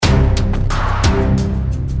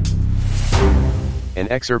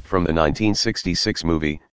excerpt from the 1966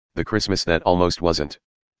 movie, The Christmas That Almost Wasn't.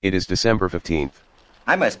 It is December 15th.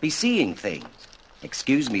 I must be seeing things.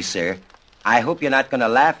 Excuse me, sir. I hope you're not going to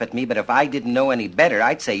laugh at me, but if I didn't know any better,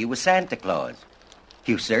 I'd say you were Santa Claus.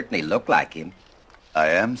 You certainly look like him. I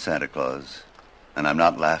am Santa Claus, and I'm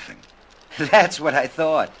not laughing. That's what I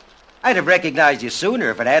thought. I'd have recognized you sooner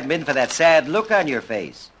if it hadn't been for that sad look on your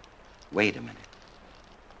face. Wait a minute.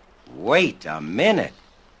 Wait a minute.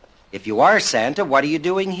 If you are Santa, what are you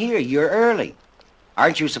doing here? You're early.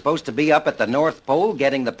 Aren't you supposed to be up at the North Pole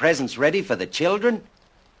getting the presents ready for the children?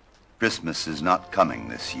 Christmas is not coming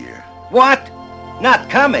this year. What? Not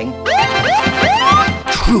coming?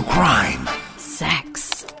 True crime.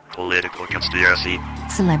 Sex. Political conspiracy.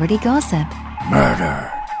 Celebrity gossip. Murder.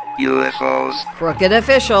 UFOs. Crooked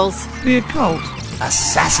officials. The occult.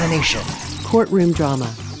 Assassination. Courtroom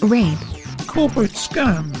drama. Rape. Corporate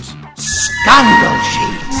scams. Scandal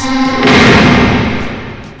Sheets.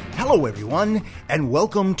 Hello, everyone, and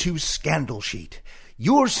welcome to Scandal Sheet,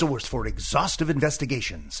 your source for exhaustive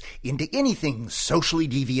investigations into anything socially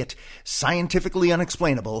deviant, scientifically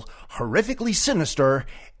unexplainable, horrifically sinister,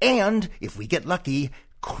 and, if we get lucky,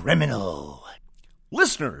 criminal.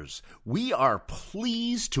 Listeners, we are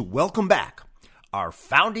pleased to welcome back our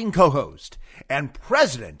founding co-host and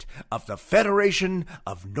president of the Federation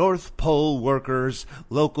of North Pole Workers,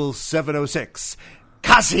 Local 706,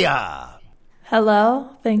 Cassia. Hello,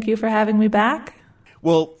 thank you for having me back.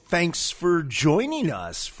 Well, thanks for joining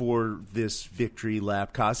us for this victory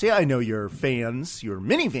lap, Cassia. I know your fans, your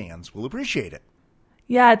minifans, will appreciate it.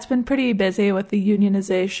 Yeah, it's been pretty busy with the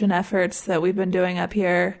unionization efforts that we've been doing up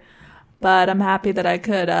here, but I'm happy that I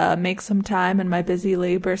could make some time in my busy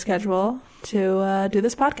labor schedule to do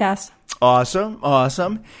this podcast.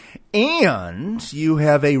 Awesome. And you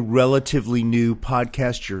have a relatively new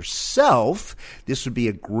podcast yourself. This would be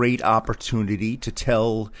a great opportunity to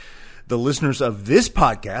tell the listeners of this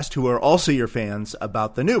podcast, who are also your fans,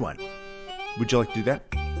 about the new one. Would you like to do that?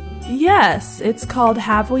 Yes, it's called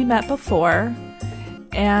Have We Met Before?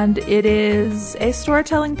 And it is a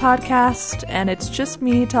storytelling podcast, and it's just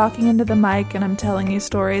me talking into the mic, and I'm telling you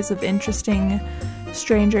stories of interesting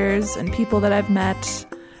strangers and people that I've met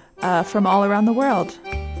from all around the world.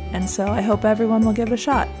 And so I hope everyone will give it a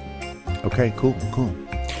shot. Okay, cool.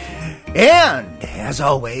 And, as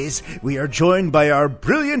always, we are joined by our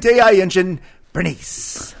brilliant AI engine,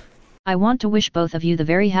 Bernice. I want to wish both of you the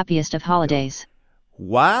very happiest of holidays.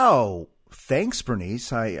 Wow. Thanks,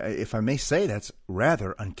 Bernice. If I may say, that's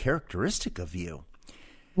rather uncharacteristic of you.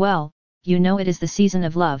 Well, you know it is the season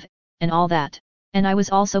of love, and all that. And I was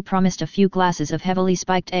also promised a few glasses of heavily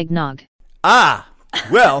spiked eggnog. Ah,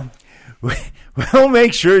 well, we'll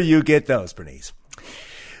make sure you get those, Bernice.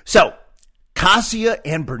 So, Cassia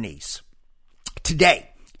and Bernice, today,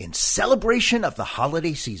 in celebration of the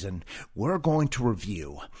holiday season, we're going to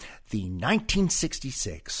review the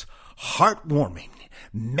 1966 heartwarming,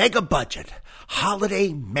 mega-budget,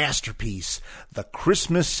 holiday masterpiece, The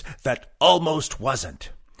Christmas That Almost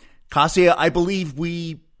Wasn't. Cassia, I believe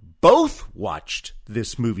we both watched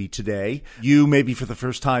this movie today. You maybe for the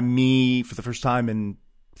first time, me for the first time in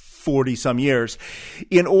 40-some years,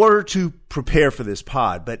 in order to prepare for this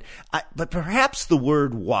pod. But perhaps the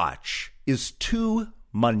word watch is too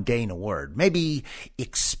mundane a word. Maybe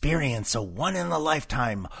experience, a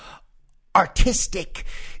one-in-a-lifetime artistic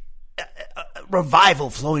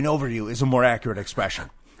revival flowing over you is a more accurate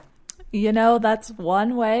expression. You know, that's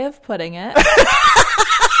one way of putting it.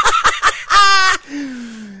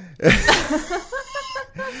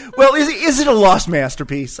 Well, is it a lost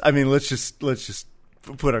masterpiece? I mean, let's just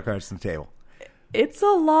put our cards on the table. It's a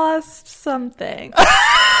lost something.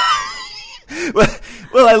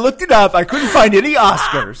 Well, I looked it up. I couldn't find any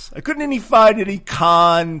Oscars. I couldn't find any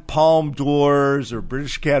Cannes, Palme d'Ors, or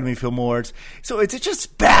British Academy Film Awards. So it's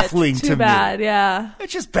just baffling to me. Too bad, yeah.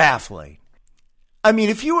 It's just baffling. I mean,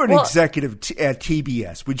 if you were an executive at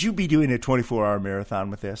TBS, would you be doing a 24-hour marathon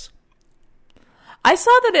with this? I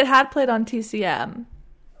saw that it had played on TCM.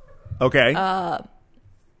 Okay.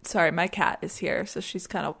 Sorry, my cat is here, so she's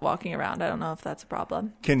kind of walking around. I don't know if that's a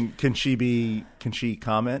problem. Can she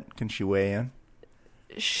comment? Can she weigh in?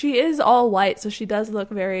 She is all white, so she does look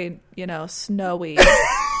very, snowy.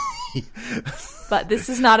 But this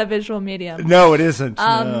is not a visual medium. No, it isn't.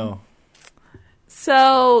 No.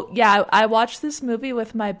 So, yeah, I watched this movie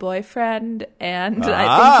with my boyfriend, and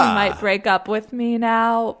I think he might break up with me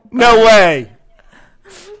now. No way.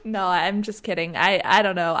 No, I'm just kidding. I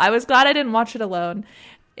don't know. I was glad I didn't watch it alone.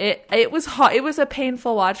 It was hot. It was a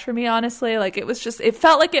painful watch for me, honestly. Like, it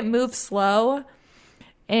felt like it moved slow,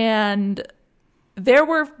 and there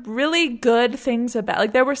were really good things about,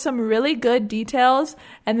 like, there were some really good details,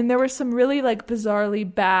 and then there were some really, like, bizarrely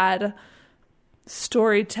bad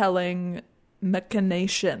storytelling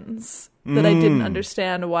machinations that I didn't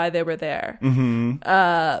understand why they were there.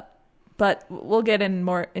 But we'll get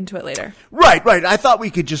more into it later. Right. I thought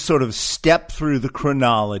we could just sort of step through the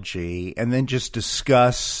chronology and then just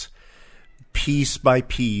discuss piece by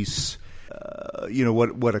piece,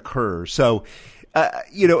 what occurs. So,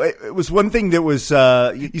 it was one thing that was,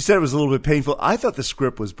 you said it was a little bit painful. I thought the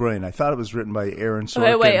script was brilliant. I thought it was written by Aaron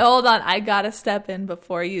Sorkin. Wait, hold on. I got to step in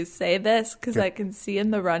before you say this because I can see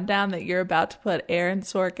in the rundown that you're about to put Aaron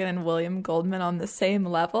Sorkin and William Goldman on the same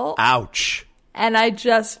level. Ouch. And I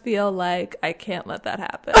just feel like I can't let that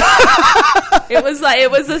happen.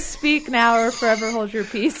 It was a speak now or forever hold your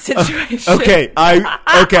peace situation. Okay,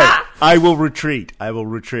 I will retreat.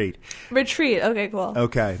 Retreat. Okay, cool.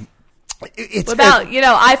 Okay.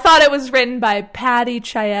 I thought it was written by Patty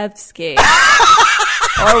Chayefsky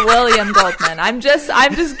or William Goldman. I'm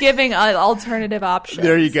just giving alternative options.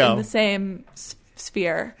 There you go. In the same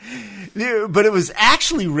sphere. But it was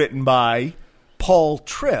actually written by Paul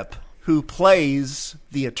Tripp, who plays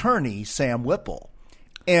the attorney Sam Whipple,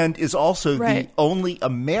 and is also the only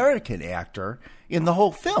American actor in the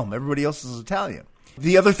whole film. Everybody else is Italian.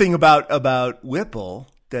 The other thing about Whipple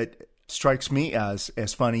that strikes me as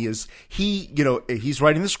funny is he's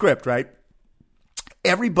writing the script, right?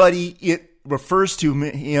 Everybody refers to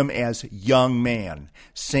him as young man.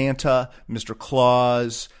 Santa, Mr.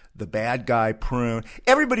 Claus, the bad guy, Prune.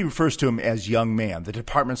 Everybody refers to him as young man, the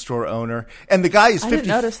department store owner. And the guy is 50. I didn't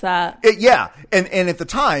notice that. Yeah. And at the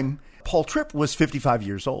time, Paul Tripp was 55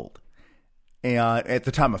 years old. And at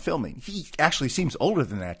the time of filming, he actually seems older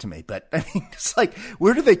than that to me. But I mean, it's like,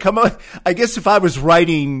 where do they come up? I guess if I was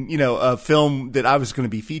writing, a film that I was going to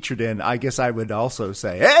be featured in, I guess I would also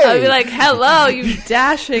say, "Hey!" I'd be like, "Hello, you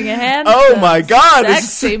dashing handsome, oh my God,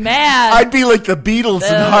 sexy man!" I'd be like the Beatles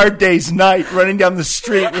in Hard Day's Night, running down the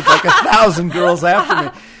street with like 1,000 girls after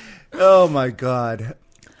me. Oh my God.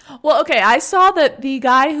 Well, okay, I saw that the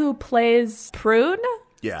guy who plays Prune.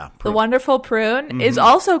 Yeah, the wonderful Prune is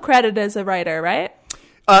also credited as a writer, right?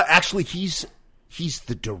 Actually, he's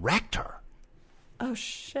the director. Oh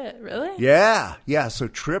shit! Really? Yeah. So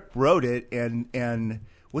Tripp wrote it, and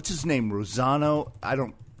what's his name? Rossano. I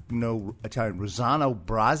don't know Italian. Rossano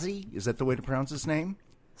Brazzi. Is that the way to pronounce his name?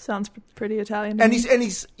 Sounds pretty Italian. To and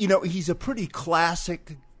me. he's a pretty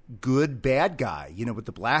classic good bad guy. With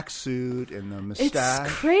the black suit and the mustache.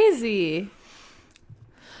 It's crazy.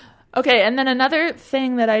 Okay, and then another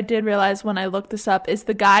thing that I did realize when I looked this up is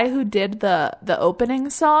the guy who did the opening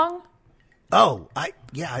song. Oh, I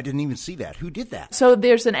didn't even see that. Who did that? So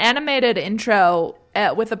there's an animated intro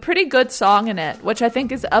with a pretty good song in it, which I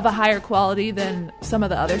think is of a higher quality than some of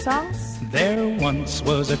the other songs. There once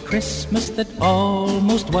was a Christmas that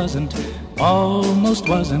almost wasn't, almost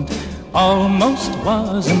wasn't. Almost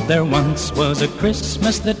wasn't. There once was a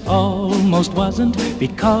Christmas that almost wasn't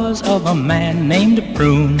because of a man named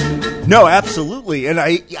Prune. No, absolutely. And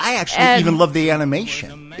I actually even love the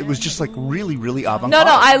animation. It was just like really, really avant-garde.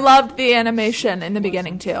 No, I loved the animation in the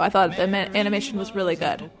beginning too. I thought the animation was really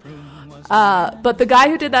good. But the guy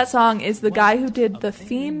who did that song is the guy who did the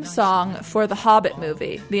theme song for the Hobbit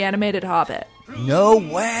movie, the animated Hobbit. No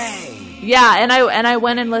way. Yeah, and I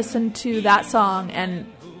went and listened to that song and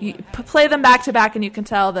you play them back to back and you can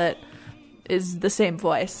tell that is the same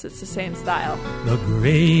voice. It's the same style. The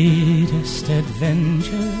greatest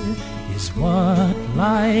adventure is what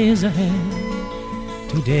lies ahead.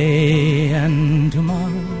 Today and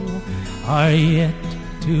tomorrow are yet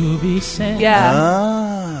to be said. Yeah.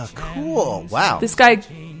 Ah, cool. Wow. This guy,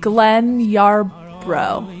 Glenn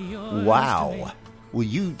Yarbrough. Wow. Well,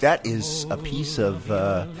 that is a piece of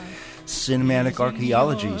cinematic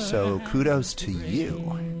archaeology, so kudos to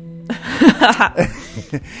you.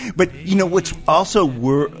 But what's also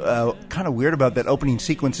kind of weird about that opening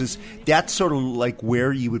sequence is that's sort of like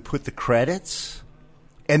where you would put the credits,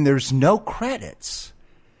 and there's no credits.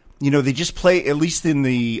 They just play, at least in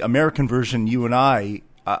the American version, you and I,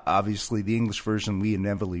 obviously the English version we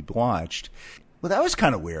inevitably watched. Well, that was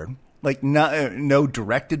kind of weird. Like no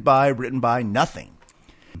directed by, written by, nothing.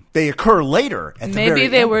 They occur later at the very end.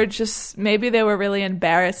 Maybe they were really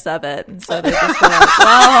embarrassed of it, and so they just were like,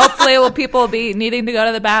 well, hopefully people will be needing to go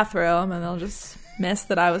to the bathroom, and they'll just miss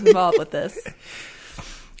that I was involved with this.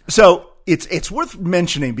 So it's worth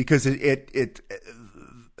mentioning because it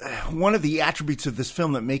one of the attributes of this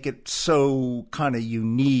film that make it so kind of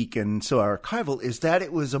unique and so archival is that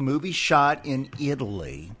it was a movie shot in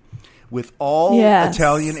Italy with all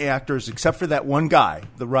Italian actors except for that one guy,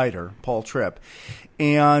 the writer, Paul Tripp.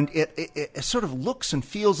 And it sort of looks and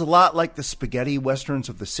feels a lot like the spaghetti westerns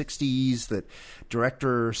of the 60s that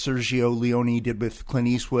director Sergio Leone did with Clint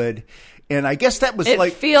Eastwood. And I guess that was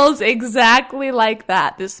it feels exactly like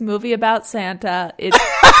that. This movie about Santa, it's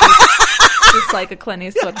just like a Clint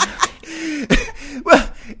Eastwood movie.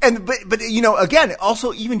 Well, but again,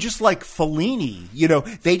 also even just like Fellini,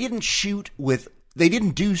 they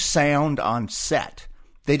didn't do sound on set.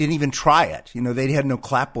 They didn't even try it. They had no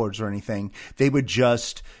clapboards or anything. They would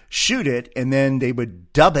just shoot it and then they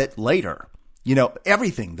would dub it later.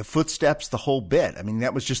 Everything, the footsteps, the whole bit. I mean,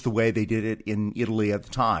 that was just the way they did it in Italy at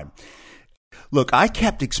the time. Look, I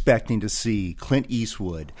kept expecting to see Clint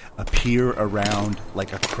Eastwood appear around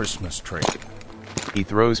like a Christmas tree. He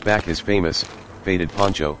throws back his famous, faded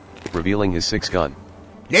poncho, revealing his 6-gun.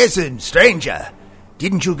 Listen, stranger.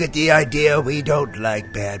 Didn't you get the idea we don't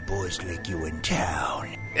like bad boys like you in town?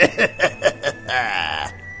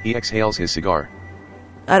 He exhales his cigar.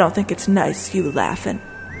 I don't think it's nice, you laughing.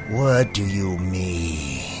 What do you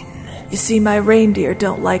mean? You see, my reindeer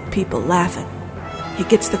don't like people laughing. He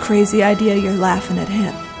gets the crazy idea you're laughing at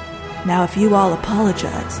him. Now, if you all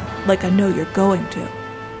apologize, like I know you're going to,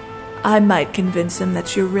 I might convince him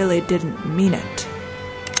that you really didn't mean it.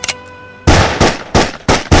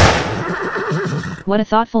 What a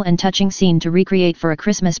thoughtful and touching scene to recreate for a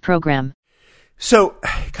Christmas program. So,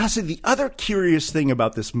 Casa, the other curious thing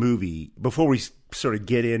about this movie, before we sort of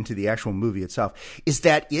get into the actual movie itself, is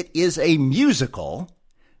that it is a musical,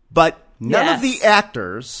 but none of the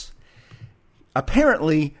actors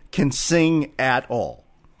apparently can sing at all.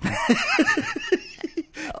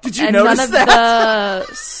 Did you notice that? None of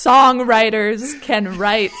the songwriters can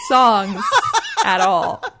write songs at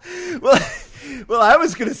all. Well, I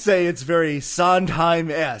was going to say it's very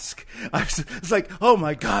Sondheim-esque. It's like, oh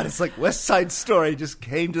my God, it's like West Side Story just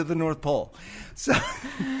came to the North Pole. So,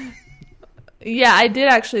 yeah, I did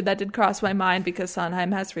actually. That did cross my mind because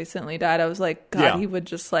Sondheim has recently died. I was like, God, he would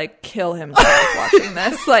just like kill himself watching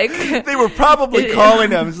this. Like they were probably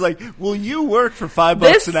calling him. It's like, will you work for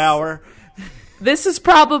 $5 an hour? This is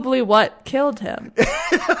probably what killed him.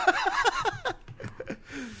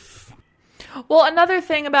 Well, another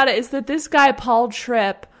thing about it is that this guy, Paul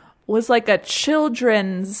Tripp, was like a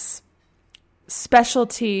children's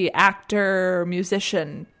specialty actor,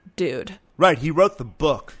 musician dude. Right. He wrote the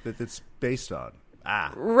book that it's based on.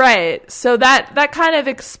 Right. So that kind of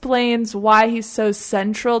explains why he's so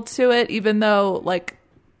central to it, even though, like,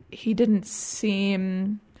 he didn't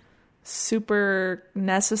seem super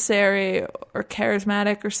necessary or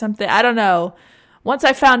charismatic or something. I don't know. Once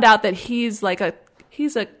I found out that he's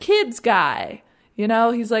a kid's guy,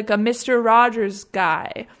 he's like a Mr. Rogers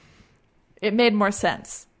guy, it made more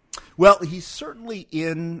sense. Well, he's certainly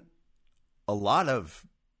in a lot of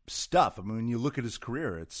stuff. I mean, when you look at his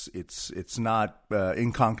career, it's not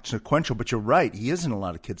inconsequential, but you're right. He is in a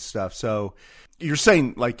lot of kids' stuff. So you're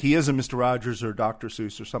saying like he is a Mr. Rogers or Dr.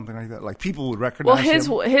 Seuss or something like that. Like people would recognize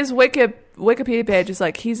him. Well, his Wikipedia page is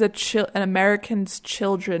like he's an American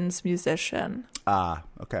children's musician.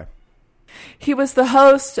 Okay. He was the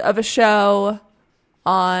host of a show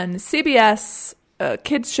on CBS, a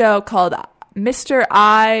kids show called Mr.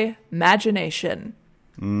 I Imagination.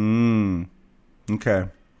 Okay.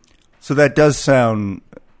 So that does sound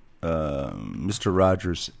Mr.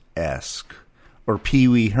 Rogers-esque or Pee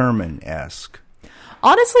Wee Herman-esque.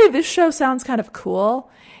 Honestly, this show sounds kind of cool.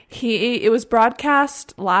 It was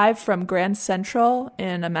broadcast live from Grand Central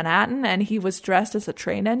in Manhattan, and he was dressed as a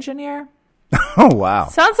train engineer. Oh, wow.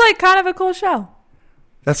 Sounds like kind of a cool show.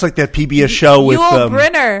 That's like that PBS show with... Yul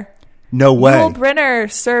Brynner. No way. Yul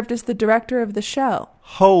Brynner served as the director of the show.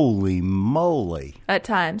 Holy moly. At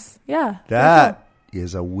times, yeah. That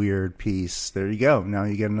is a weird piece. There you go. Now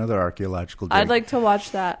you get another archaeological dig. I'd like to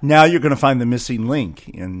watch that. Now you're going to find the missing link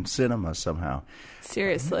in cinema somehow.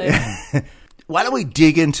 Seriously. Why don't we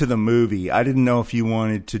dig into the movie? I didn't know if you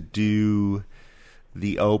wanted to do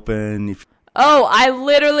the open... Oh, I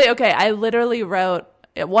literally wrote,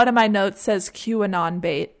 one of my notes says QAnon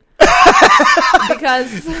bait.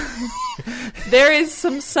 Because there's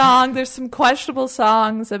some questionable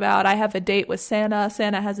songs about I have a date with Santa,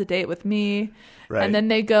 Santa has a date with me. Right. And then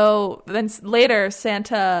then later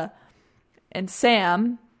Santa and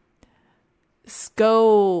Sam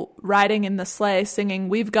go riding in the sleigh singing,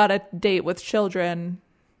 "We've got a date with children.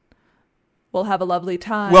 We'll have a lovely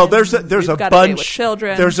time." Well, there's a bunch. With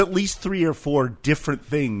children. There's at least 3 or 4 different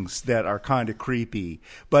things that are kind of creepy,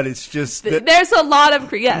 but it's just there's a lot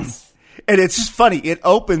of yes, and it's just funny. It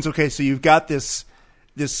opens so you've got this.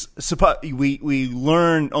 We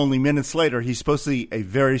learn only minutes later he's supposed to be a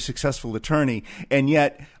very successful attorney, and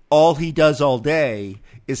yet all he does all day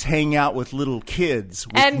is hang out with little kids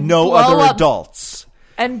with And no other adults.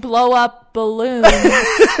 And blow up balloons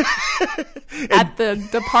at the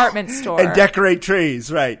department store. And decorate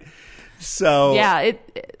trees, right. So yeah,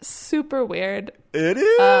 it's super weird. It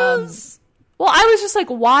is. Well, I was just like,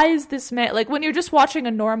 why is this man... Like, when you're just watching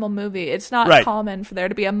a normal movie, it's not common for there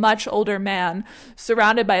to be a much older man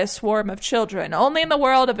surrounded by a swarm of children. Only in the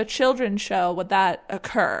world of a children's show would that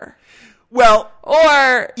occur. Well,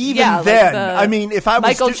 or even then, I mean, if I was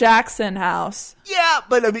Michael Jackson house. Yeah,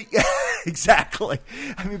 but I mean, exactly.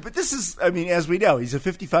 I mean, but this is, I mean, as we know, he's a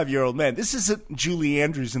 55-year-old man. This isn't Julie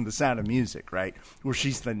Andrews in The Sound of Music, right? Where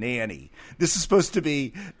she's the nanny. This is supposed to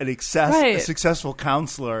be a successful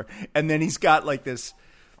counselor, and then he's got like this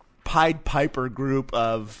Pied Piper group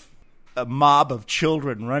of a mob of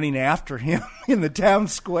children running after him in the town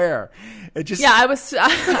square. It just I was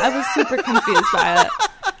super confused by it.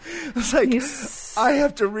 It's like, I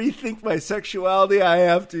have to rethink my sexuality. I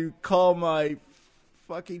have to call my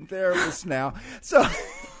fucking therapist now. So,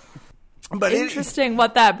 but interesting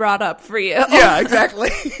what that brought up for you. Yeah, exactly.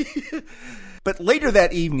 But later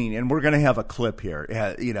that evening, and we're going to have a clip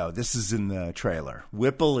here. You know, this is in the trailer.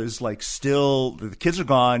 Whipple is like still, the kids are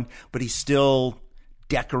gone, but he's still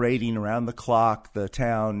decorating around the clock the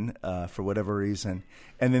town for whatever reason.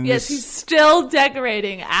 And then he's still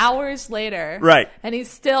decorating hours later. Right. And he's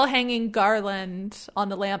still hanging garland on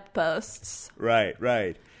the lampposts.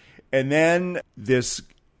 Right. And then this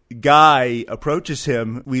guy approaches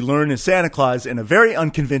him. We learn is Santa Claus in a very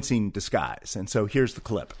unconvincing disguise. And so here's the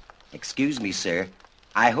clip. Excuse me, sir.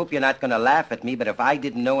 I hope you're not going to laugh at me, but if I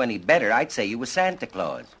didn't know any better, I'd say you were Santa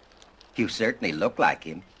Claus. You certainly look like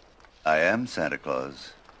him. I am Santa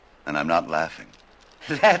Claus, and I'm not laughing.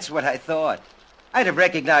 That's what I thought. I'd have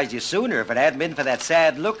recognized you sooner if it hadn't been for that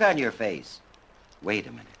sad look on your face. Wait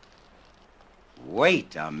a minute.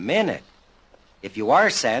 Wait a minute. If you are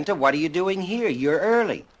Santa, what are you doing here? You're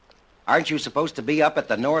early. Aren't you supposed to be up at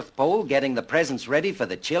the North Pole getting the presents ready for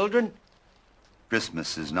the children?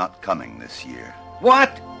 Christmas is not coming this year.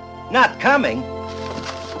 What? Not coming?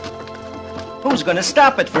 Who's going to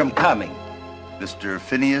stop it from coming? Mr.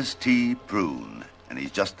 Phineas T. Prune, and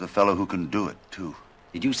he's just the fellow who can do it, too.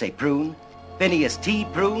 Did you say Prune? Phineas T.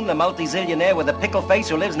 Prune, the multi-zillionaire with a pickle face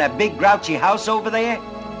who lives in that big grouchy house over there?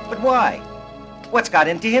 But why? What's got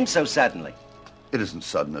into him so suddenly? It isn't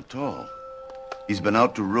sudden at all. He's been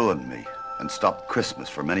out to ruin me and stop Christmas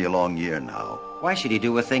for many a long year now. Why should he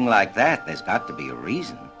do a thing like that? There's got to be a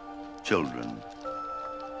reason. Children.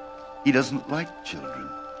 He doesn't like children.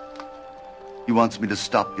 He wants me to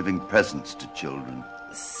stop giving presents to children.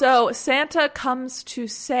 So Santa comes to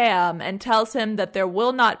Sam and tells him that there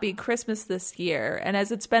will not be Christmas this year. And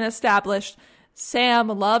as it's been established, Sam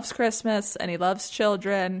loves Christmas and he loves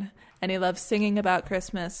children and he loves singing about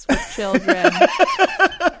Christmas with children.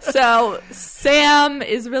 So Sam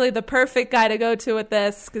is really the perfect guy to go to with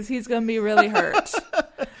this because he's going to be really hurt.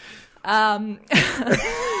 And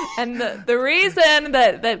the reason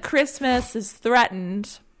that Christmas is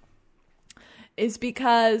threatened is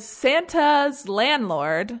because Santa's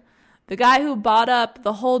landlord, the guy who bought up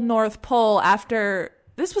the whole North Pole after,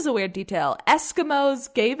 this was a weird detail,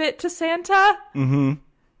 Eskimos gave it to Santa? Mm-hmm. Do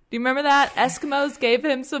you remember that? Eskimos gave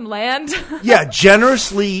him some land? Yeah,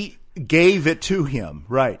 generously gave it to him.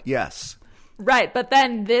 Right, yes. Right, but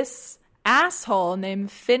then this asshole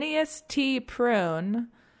named Phineas T. Prune,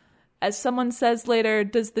 as someone says later,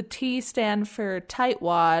 does the T stand for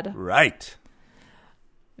tightwad? Right.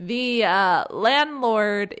 The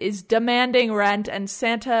landlord is demanding rent and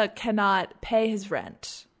Santa cannot pay his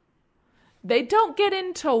rent. They don't get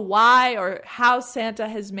into why or how Santa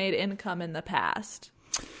has made income in the past.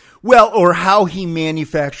 Well, or how he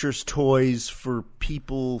manufactures toys for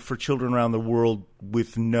people, for children around the world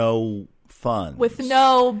with no funds. With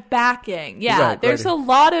no backing. Yeah, right, there's a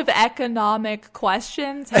lot of economic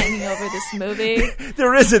questions hanging over this movie.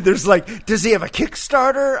 There isn't. There's like, does he have a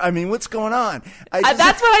Kickstarter? I mean, what's going on?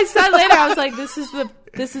 That's what I said later. I was like, this is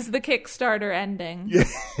the Kickstarter ending. Yeah.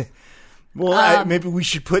 Well, maybe we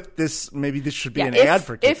should put this, maybe this should be an ad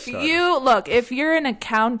for Kickstarter. If you're an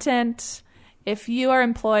accountant, if you are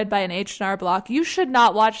employed by an H&R Block, you should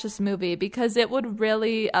not watch this movie because it would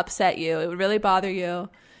really upset you. It would really bother you.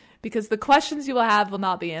 Because the questions you will have will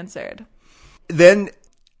not be answered. Then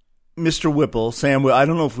Mr. Whipple, Sam, I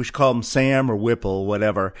don't know if we should call him Sam or Whipple,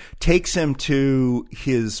 whatever, takes him to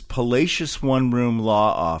his palatial one-room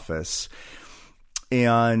law office.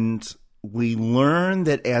 And we learn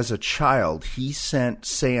that as a child, he sent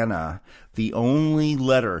Santa the only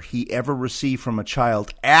letter he ever received from a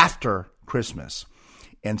child after Christmas.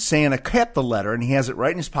 And Santa kept the letter, and he has it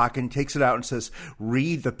right in his pocket, and he takes it out and says,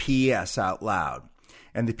 read the P.S. out loud.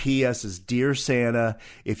 And the P.S. is, Dear Santa,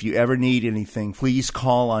 if you ever need anything, please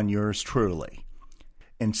call on yours truly.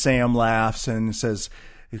 And Sam laughs and says,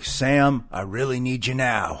 Sam, I really need you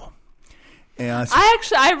now. And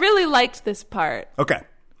I really liked this part. Okay.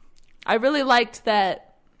 I really liked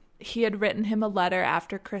that he had written him a letter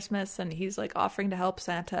after Christmas, and he's like offering to help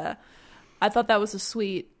Santa. I thought that was a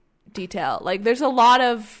sweet detail. Like, there's a lot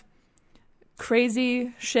of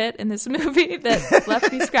crazy shit in this movie that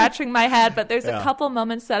left me scratching my head, but there's a couple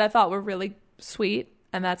moments that I thought were really sweet,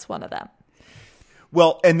 and that's one of them.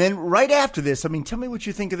 Well, and then right after this, I mean, tell me what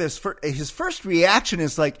you think of this. His first reaction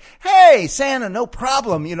is like, hey, Santa, no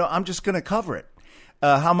problem. I'm just going to cover it.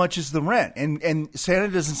 How much is the rent? And Santa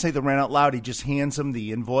doesn't say the rent out loud. He just hands him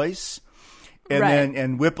the invoice. And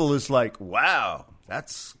then Whipple is like, wow,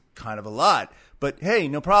 that's kind of a lot. But hey,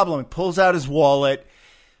 no problem. He pulls out his wallet,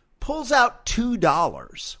 pulls out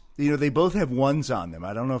 $2. They both have ones on them.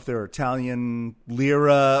 I don't know if they're Italian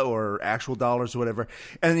lira or actual dollars or whatever.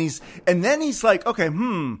 And then he's like, okay,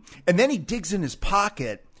 And then he digs in his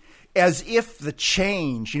pocket as if the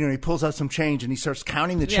change, he pulls out some change and he starts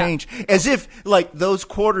counting the change as if like those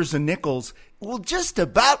quarters and nickels will just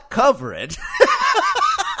about cover it.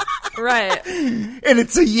 Right. And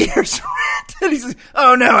it's a year's rent. And he's like,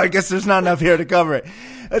 oh no, I guess there's not enough here to cover it.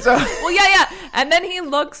 Well, yeah. And then he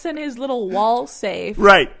looks in his little wall safe.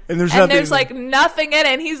 Right. And there's like nothing in it.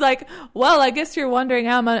 And he's like, well, I guess you're wondering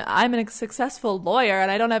how I'm a successful lawyer and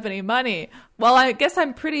I don't have any money. Well, I guess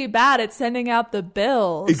I'm pretty bad at sending out the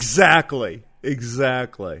bills. Exactly.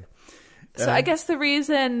 So I guess the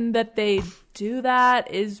reason that they do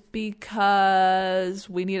that is because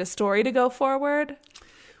we need a story to go forward.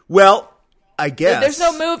 Well, I guess there's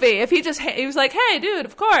no movie. If he was like, "Hey, dude,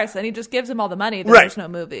 of course," and he just gives him all the money, then there's no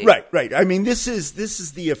movie. Right. I mean, this is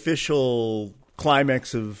the official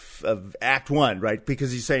climax of Act 1, right?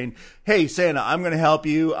 Because he's saying, "Hey, Santa, I'm going to help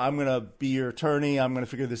you. I'm going to be your attorney. I'm going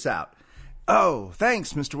to figure this out." Oh,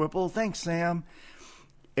 thanks, Mr. Whipple. Thanks, Sam.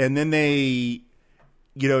 And then he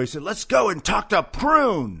said, "Let's go and talk to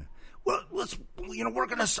Prune." Well,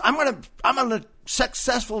 I'm a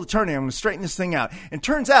successful attorney. I'm going to straighten this thing out. And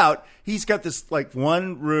turns out he's got this like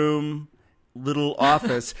 1-room little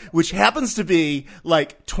office, which happens to be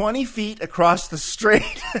like 20 feet across the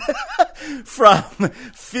street from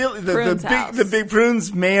the big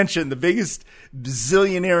Prune's mansion, the biggest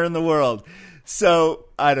zillionaire in the world. So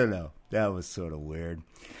I don't know. That was sort of weird.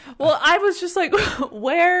 Well, I was just like,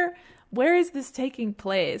 where is this taking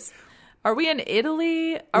place? Are we in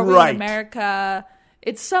Italy? Are we in America?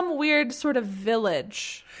 It's some weird sort of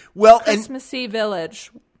village. Well, Christmassy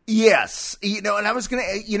village. Yes. And I was going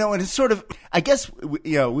to, and it's sort of, I guess,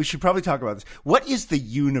 we should probably talk about this. What is the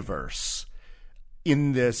universe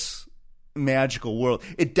in this magical world?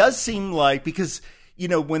 It does seem like, because,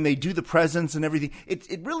 when they do the presents and everything,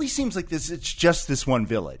 it really seems like it's just this one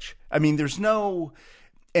village. I mean, there's no,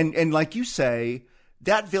 and like you say,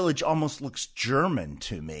 that village almost looks German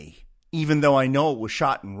to me. Even though I know it was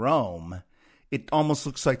shot in Rome, it almost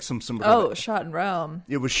looks like some. Oh, it was shot in Rome.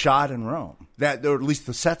 It was shot in Rome. Or at least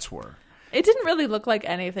the sets were. It didn't really look like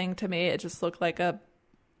anything to me. It just looked like a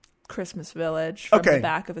Christmas village from the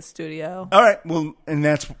back of a studio. All right. Well, and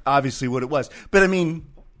that's obviously what it was. But I mean,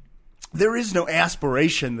 there is no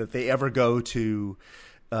aspiration that they ever go to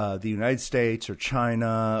the United States or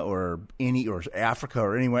China or Africa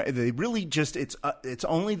or anywhere. They really just it's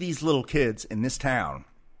only these little kids in this town.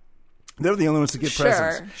 They're the only ones to get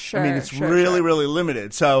presents. Sure. I mean, it's really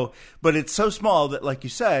limited. So, but it's so small that, like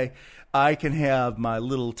you say, I can have my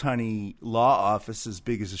little tiny law office as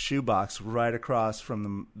big as a shoebox right across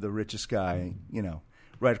from the richest guy,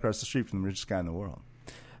 right across the street from the richest guy in the world.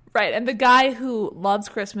 Right. And the guy who loves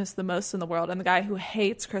Christmas the most in the world and the guy who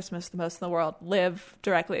hates Christmas the most in the world live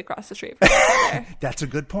directly across the street from each other. That's a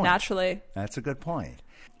good point. Naturally. That's a good point.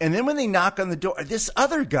 And then when they knock on the door, this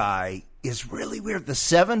other guy is really weird. The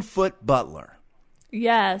 7-foot butler.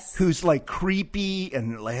 Yes. Who's like creepy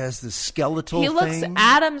and has this skeletal thing. He looks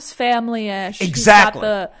Addams Family-ish.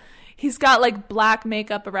 Exactly. He's got like black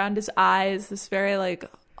makeup around his eyes. This very like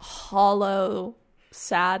hollow,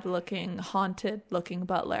 sad-looking, haunted-looking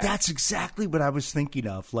butler. That's exactly what I was thinking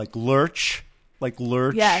of. Like Lurch.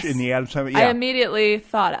 Yes. In the Addams Family. Yeah. I immediately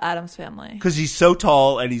thought Addams Family. Because he's so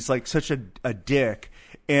tall and he's like such a dick.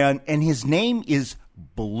 And his name is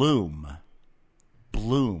Bloom.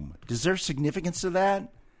 Bloom. Is there significance to that?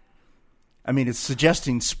 I mean, it's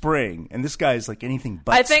suggesting spring, and this guy is like anything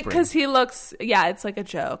but I think spring. because he looks, it's like a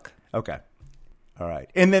joke. Okay. All right.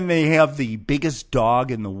 And then they have the biggest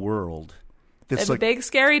dog in the world They This have a big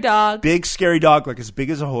scary dog. big scary dog, like as big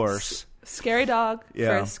as a horse. Scary dog for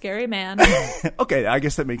Yeah. a scary man. Okay, I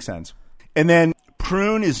guess that makes sense. And then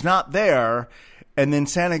Prune is not there, and then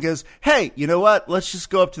Santa goes, "Hey, you know what? Let's just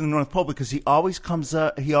go up to the North Pole because he always comes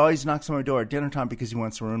up. He always knocks on my door at dinner time because he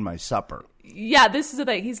wants to ruin my supper." Yeah, this is the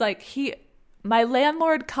thing. He's like, my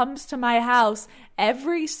landlord comes to my house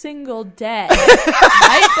every single day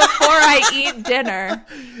right before I eat dinner.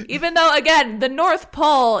 Even though, again, the North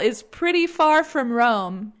Pole is pretty far from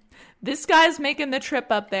Rome. This guy's making the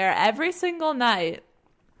trip up there every single night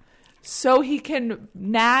so he can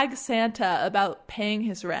nag Santa about paying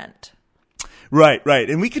his rent. Right.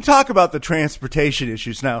 And we can talk about the transportation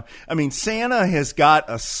issues now. I mean, Santa has got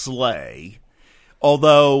a sleigh,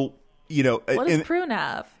 although, you know... What does Prune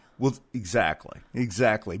have? Well,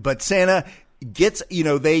 exactly. But Santa gets,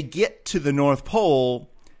 they get to the North Pole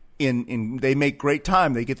they make great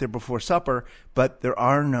time. They get there before supper, but there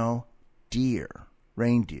are no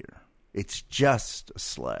reindeer. It's just a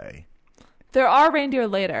sleigh. There are reindeer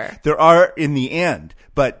later. There are in the end,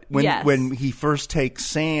 but Yes. when he first takes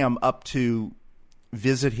Sam up to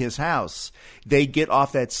visit his house, they get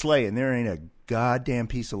off that sleigh, and there ain't a goddamn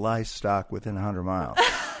piece of livestock within 100 miles.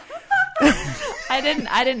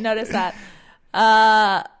 I didn't notice that.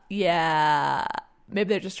 Yeah. Maybe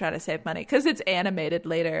they're just trying to save money because it's animated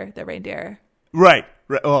later, the reindeer. Right.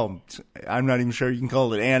 Well, I'm not even sure you can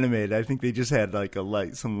call it animated. I think they just had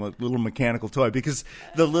some little mechanical toy because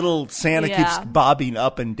the little Santa keeps bobbing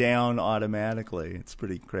up and down automatically. It's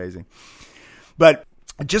pretty crazy. But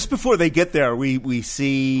just before they get there, we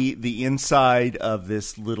see the inside of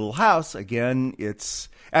this little house. Again, it's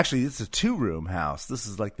a 2-room house. This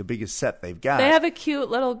is like the biggest set they've got. They have a cute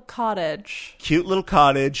little cottage.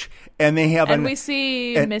 And they have we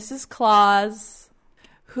see Mrs. Claus,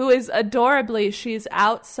 who is adorably, she's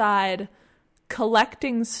outside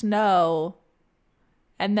collecting snow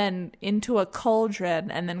and then into a cauldron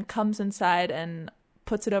and then comes inside and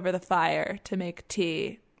puts it over the fire to make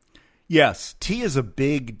tea. Yes, tea is a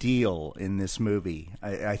big deal in this movie.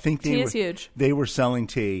 I think tea is huge. They were selling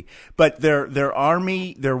tea, but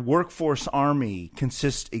their workforce army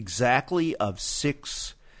consists exactly of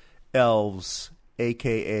 6 elves,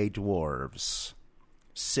 aka dwarves.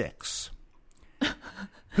 6.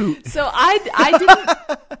 So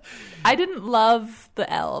I didn't love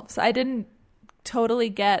the elves. I didn't totally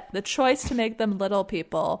get the choice to make them little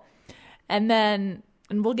people, and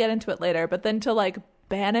we'll get into it later. But then to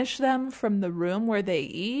banish them from the room where they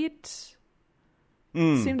eat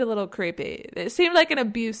seemed a little creepy. It seemed like an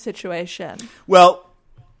abuse situation. Well,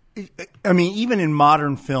 I mean, even in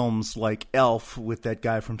modern films like Elf with that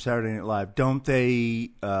guy from Saturday Night Live, don't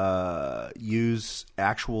they use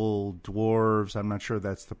actual dwarves? I'm not sure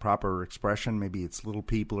that's the proper expression. Maybe it's little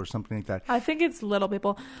people or something like that. I think it's little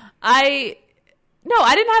people. I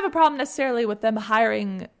didn't have a problem necessarily with them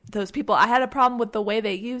hiring those people. I had a problem with the way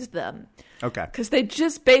they used them. Okay. Because they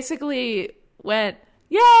just basically went,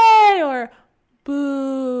 yay, or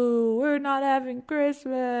boo, we're not having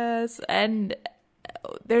Christmas. And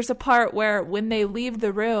there's a part where when they leave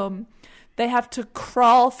the room, they have to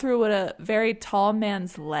crawl through a very tall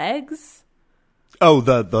man's legs. Oh,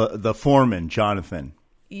 the foreman, Jonathan.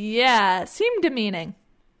 Yeah, seemed demeaning.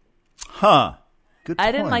 Huh. Good point.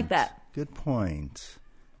 I didn't like that. Good point.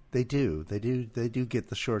 They do get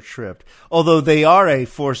the short shrift. Although they are a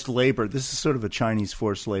forced labor. This is sort of a Chinese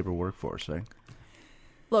forced labor workforce, right?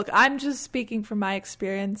 Look, I'm just speaking from my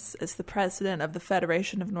experience as the president of the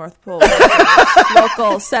Federation of North Pole,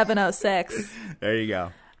 Local 706. There you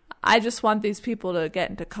go. I just want these people to get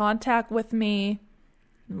into contact with me,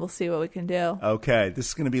 and we'll see what we can do. Okay, this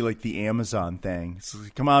is going to be like the Amazon thing. So,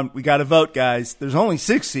 come on, we got to vote, guys. There's only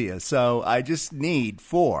 6 of you, so I just need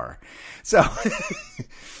 4. So...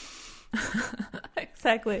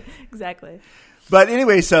 Exactly. But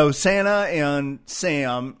anyway, so Santa and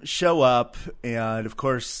Sam show up, and of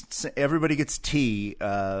course, everybody gets tea.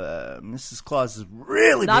 Mrs. Claus is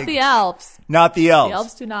really not big. the elves. Not the elves. The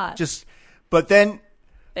elves do not. But then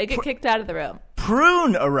they get kicked out of the room.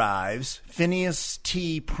 Prune arrives, Phineas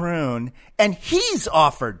T. Prune, and he's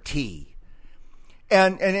offered tea.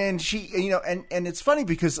 And she, and it's funny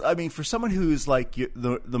because, I mean, for someone who's like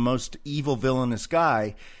the most evil, villainous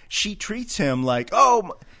guy, she treats him like,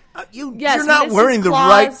 you're not Mrs. wearing the Claus,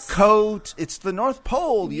 right coat. It's the North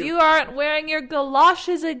Pole. You aren't wearing your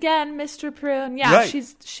galoshes again, Mr. Prune. Yeah, right.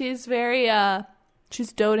 she's very,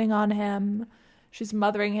 she's doting on him. She's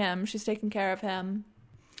mothering him. She's taking care of him.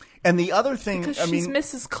 And the other thing, because she's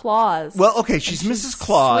Mrs. Claus. Well, okay, she's Mrs.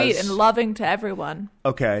 Claus. Sweet and loving to everyone.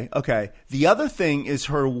 Okay. The other thing is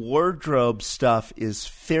her wardrobe stuff is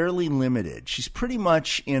fairly limited. She's pretty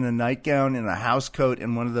much in a nightgown and a housecoat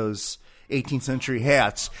and one of those 18th century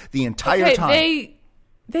hats the entire time.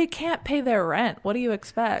 They can't pay their rent. What do you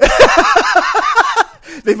expect?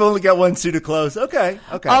 They've only got one suit of clothes. Okay.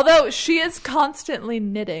 Although she is constantly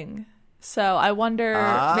knitting. So I wonder,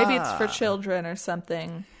 maybe it's for children or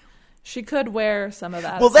something. She could wear some of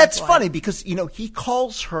that. Well, that's funny because,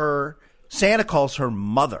 Santa calls her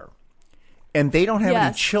mother, and they don't have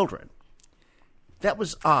any children. That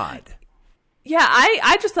was odd. Yeah,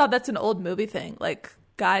 I just thought that's an old movie thing. Like,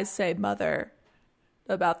 guys say mother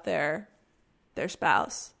about their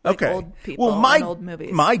spouse. Like old people in old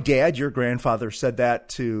movies. My dad, your grandfather, said that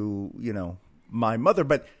to, my mother,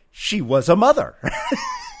 but she was a mother.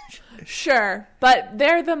 Sure, but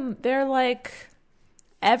they're like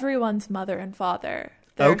everyone's mother and father.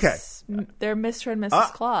 They're Mr. and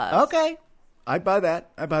Mrs. Claus. Okay, I buy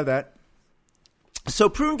that. So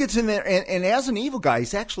Prune gets in there, and as an evil guy,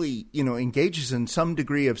 he's actually, engages in some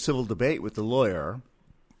degree of civil debate with the lawyer.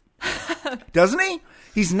 Doesn't he?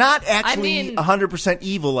 He's not actually 100%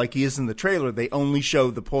 evil like he is in the trailer. They only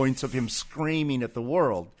show the points of him screaming at the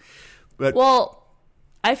world. But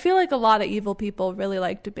I feel like a lot of evil people really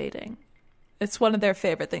like debating. It's one of their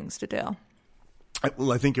favorite things to do.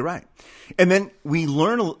 Well, I think you're right. And then we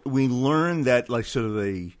learn that, like, sort of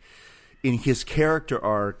in his character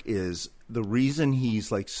arc is the reason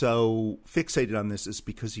he's like so fixated on this is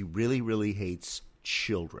because he really, really hates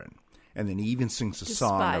children. And then he even sings a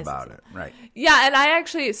song about it. Right. Yeah, and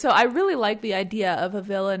I really like the idea of a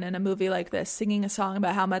villain in a movie like this singing a song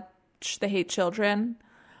about how much they hate children.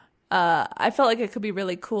 I felt like it could be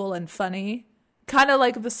really cool and funny. Kind of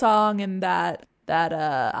like the song in that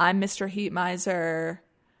I'm Mr. Heat Miser,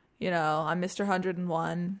 I'm Mr.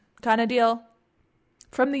 101 kind of deal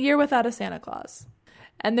from The Year Without a Santa Claus.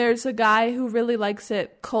 And there's a guy who really likes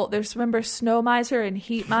it. Remember Snow Miser and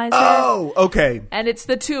Heat Miser? Oh, okay. And it's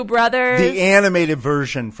the two brothers. The animated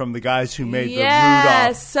version from the guys who made the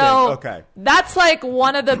Rudolph thing. Okay. That's like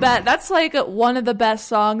one of the best. That's like one of the best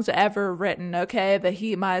songs ever written. Okay, the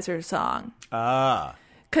Heat Miser song.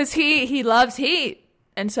 Because he loves heat,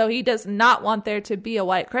 and so he does not want there to be a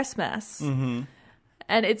white Christmas. Mm-hmm.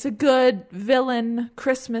 And it's a good villain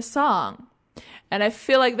Christmas song. And I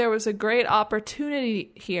feel like there was a great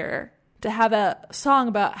opportunity here to have a song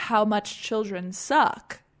about how much children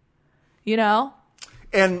suck,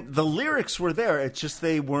 And the lyrics were there. It's just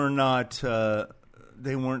they were not.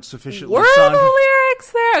 They weren't sufficiently. Were the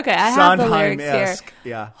lyrics there? Okay, I have the lyrics here.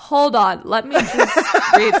 Yeah. Hold on, let me just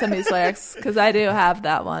read some of these lyrics because I do have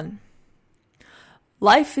that one.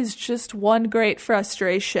 Life is just one great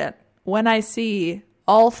frustration when I see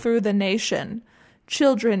all through the nation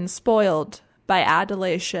children spoiled by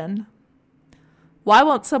adulation. Why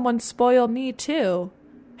won't someone spoil me too?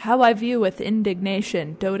 How I view with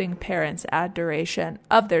indignation doting parents' adoration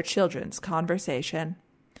of their children's conversation.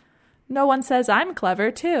 No one says I'm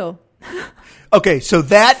clever too. Okay, so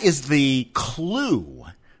that is the clue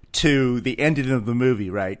to the ending of the movie,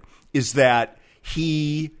 right? Is that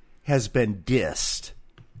he has been dissed,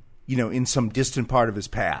 in some distant part of his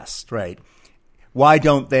past, right? Why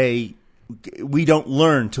don't we don't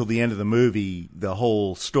learn till the end of the movie the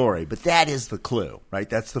whole story, but that is the clue, right?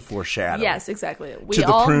 That's the foreshadowing. Yes, exactly. We to the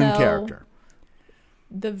all Prune know character.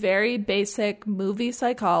 The very basic movie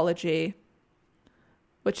psychology,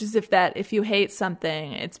 which is if you hate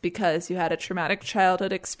something, it's because you had a traumatic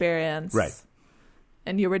childhood experience, right?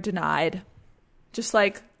 And you were denied, just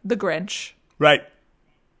like the Grinch, right?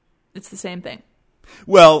 It's the same thing.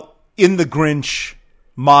 Well, in the Grinch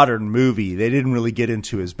modern movie, they didn't really get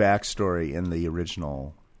into his backstory in the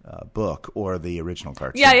original book or the original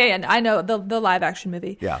cartoon. Yeah. I know the live action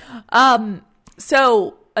movie. Yeah.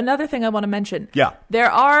 So another thing I want to mention. Yeah.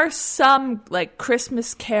 There are some like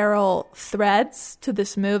Christmas Carol threads to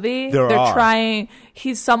this movie. They're trying.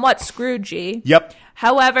 He's somewhat Scroogey. Yep.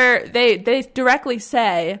 However, they directly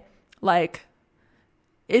say like,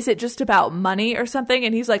 is it just about money or something?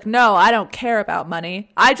 And he's like, no, I don't care about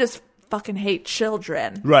money. I just fucking hate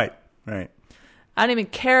children. Right. I don't even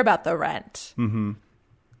care about the rent. Mm-hmm.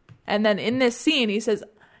 And then in this scene, he says,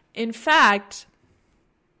 in fact,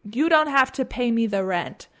 you don't have to pay me the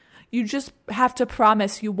rent. You just have to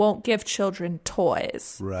promise you won't give children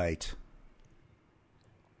toys. Right.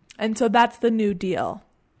 And so that's the new deal.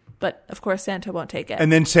 But, of course, Santa won't take it.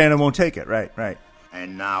 And then Santa won't take it. Right.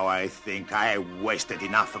 And now I think I wasted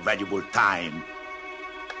enough valuable time.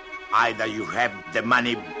 Either you have the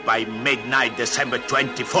money by midnight, December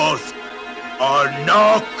 24th, or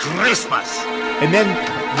no Christmas. And then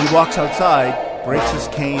he walks outside, breaks his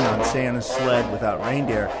cane on Santa's sled without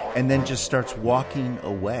reindeer, and then just starts walking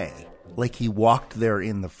away like he walked there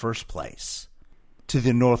in the first place to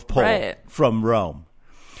the North Pole from Rome.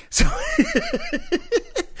 So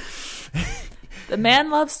the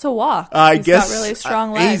man loves to walk. He's got really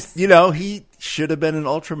strong legs. He should have been an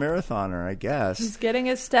ultramarathoner, I guess. He's getting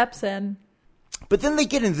his steps in. But then they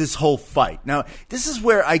get into this whole fight. Now, this is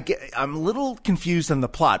where I'm a little confused on the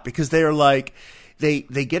plot, because they are like, they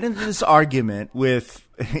get into this argument with,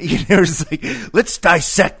 it's like, let's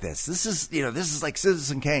dissect this. This is like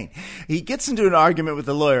Citizen Kane. He gets into an argument with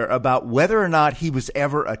the lawyer about whether or not he was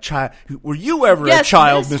ever a child. Were you ever a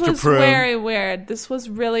child, Mr. Prune? This was very weird. This was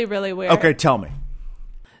really, really weird. Okay, tell me.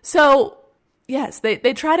 So, yes, they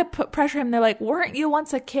try to put pressure him. They're like, weren't you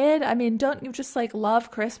once a kid? I mean, don't you just like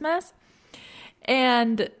love Christmas?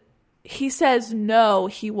 And he says, no,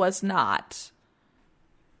 he was not.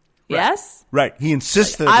 Right. Yes? Right. He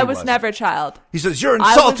insists that I was never a child. He says, you're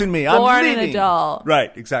insulting me. I'm born leaving. an adult.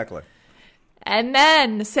 Right, exactly. And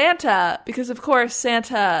then Santa, because of course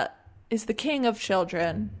Santa is the king of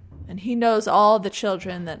children, and he knows all the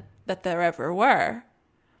children that there ever were.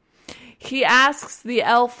 He asks the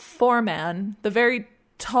elf foreman, the very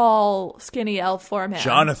tall, skinny elf foreman,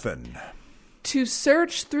 Jonathan, to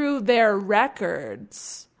search through their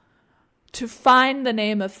records to find the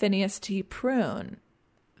name of Phineas T. Prune,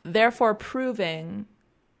 therefore proving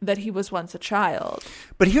that he was once a child.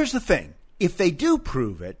 But here's the thing. If they do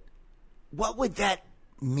prove it, what would that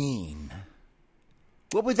mean?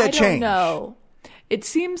 What would that change? I don't know. It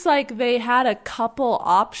seems like they had a couple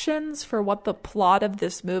options for what the plot of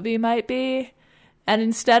this movie might be. And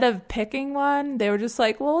instead of picking one, they were just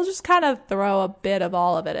like, well, we'll just kind of throw a bit of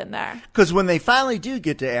all of it in there. Because when they finally do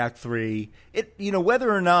get to Act 3, whether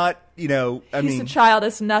or not, he's a child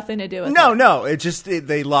has nothing to do with it. No.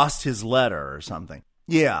 They lost his letter or something.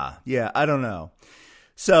 Yeah, I don't know.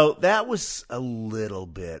 So that was a little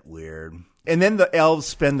bit weird. And then the elves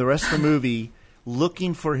spend the rest of the movie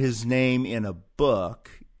looking for his name in a book,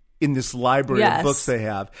 in this library of books they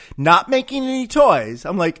have, not making any toys.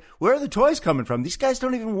 I'm like, where are the toys coming from? These guys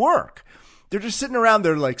don't even work. They're just sitting around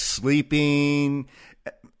there like sleeping.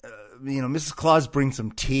 Mrs. Claus brings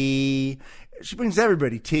some tea. She brings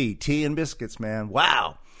everybody tea and biscuits, man.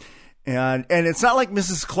 Wow. And it's not like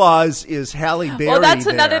Mrs. Claus is Halle Berry. Well, that's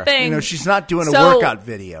there. another thing. She's not doing a workout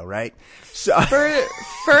video, right? So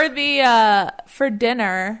for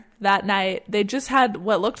dinner that night, they just had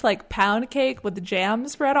what looked like pound cake with the jam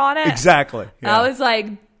spread on it. Exactly. Yeah. I was like,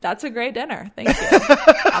 that's a great dinner. Thank you.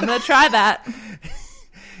 I'm going to try that.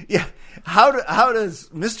 Yeah. How does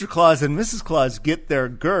Mr. Claus and Mrs. Claus get their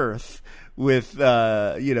girth with,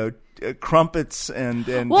 crumpets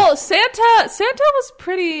and... Well, Santa was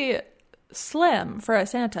pretty slim for a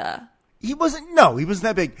Santa. He wasn't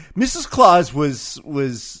that big. Mrs. Claus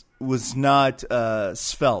was not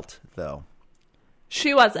svelte, though.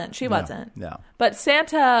 She wasn't. No. But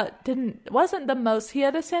Santa wasn't the most. He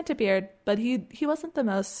had a Santa beard, but he wasn't the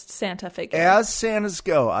most Santa figure. As Santas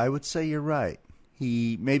go, I would say you're right.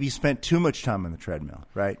 He maybe spent too much time on the treadmill,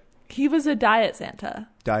 right? He was a diet Santa.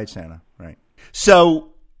 Diet Santa, right.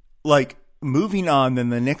 So, moving on, then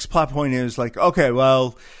the next plot point is okay,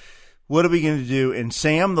 well, what are we going to do? And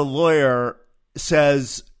Sam, the lawyer,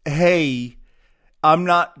 says, hey, I'm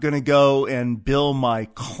not going to go and bill my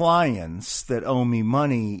clients that owe me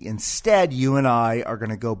money. Instead, you and I are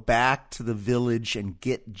going to go back to the village and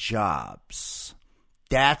get jobs.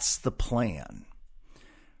 That's the plan.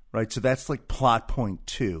 Right? So that's plot point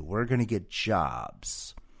 2. We're going to get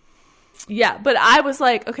jobs. Yeah, but I was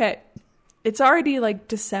like, okay, it's already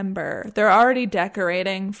December. They're already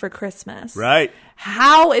decorating for Christmas. Right.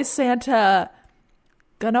 How is Santa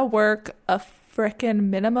going to work a frickin'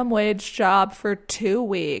 minimum wage job for 2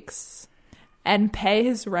 weeks and pay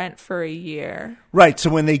his rent for a year? Right. So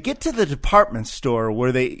when they get to the department store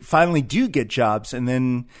where they finally do get jobs, and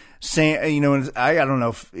then I don't know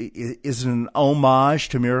if is it an homage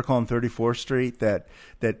to Miracle on 34th Street that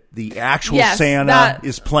the actual Santa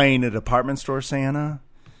is playing a department store Santa?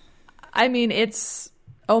 I mean, it's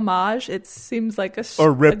homage. It seems like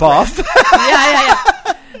or rip off. Yeah.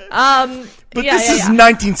 But this is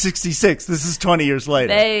 1966. This is 20 years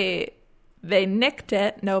later. They nicked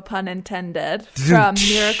it, no pun intended, from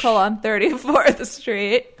Miracle on 34th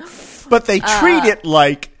Street. But they treat it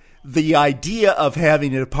like the idea of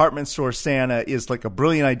having a department store Santa is a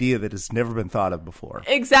brilliant idea that has never been thought of before.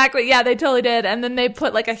 Exactly. Yeah, they totally did. And then they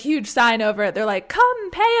put a huge sign over it. They're like,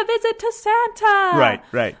 come pay a visit to Santa.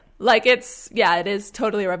 Right. Like it is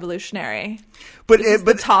totally revolutionary. But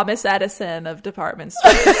the Thomas Edison of department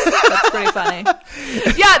stores. That's pretty funny.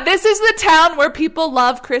 Yeah, this is the town where people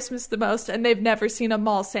love Christmas the most, and they've never seen a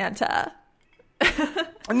mall Santa.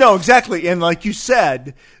 No, exactly. And like you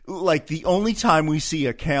said, like the only time we see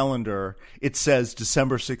a calendar, it says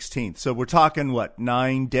December 16th. So we're talking,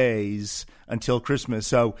 9 days until Christmas.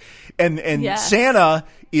 So, and yes. Santa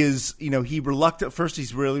is, first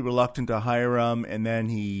he's really reluctant to hire him. And then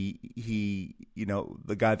he,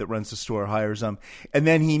 the guy that runs the store hires him. And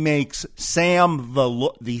then he makes Sam,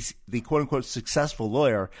 the quote unquote successful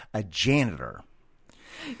lawyer, a janitor.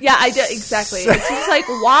 Yeah, I do. Exactly. It's just like,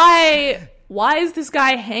 why is this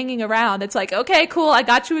guy hanging around? It's like, okay, cool. I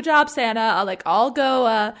got you a job, Santa. I'll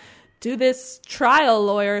go do this trial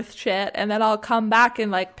lawyer shit, and then I'll come back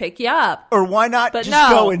and pick you up. Or why not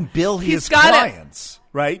go and bill his clients,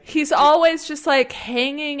 right? He's always just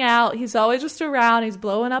hanging out. He's always just around. He's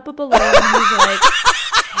blowing up a balloon. He's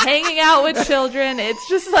hanging out with children. It's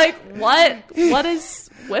just what is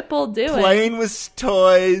Whipple doing? Playing with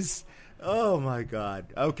toys. Oh my God.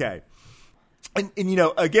 Okay. And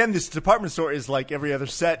again, this department store is like every other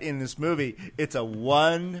set in this movie. It's a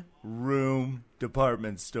one-room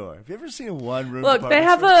department store. Have you ever seen a one-room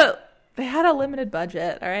department store? Look, they had a limited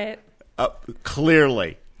budget, all right?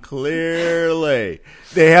 Clearly.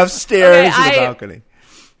 They have stairs in the balcony.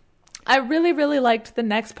 I really, really liked the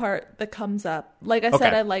next part that comes up. Like I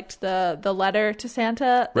said, I liked the letter to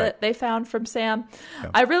Santa that they found from Sam. Yeah.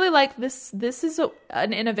 I really like this. This is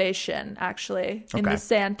an innovation, actually, in the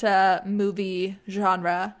Santa movie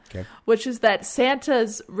genre, which is that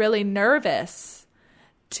Santa's really nervous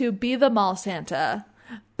to be the mall Santa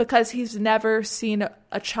because he's never seen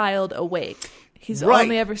a child awake. He's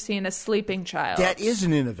only ever seen a sleeping child. That is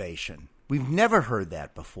an innovation. We've never heard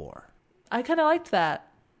that before. I kind of liked that.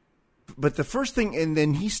 But the first thing, and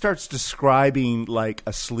then he starts describing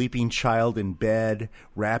a sleeping child in bed,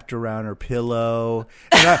 wrapped around her pillow,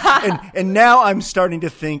 and now I'm starting to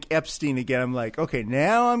think Epstein again. I'm like, okay,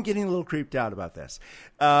 now I'm getting a little creeped out about this.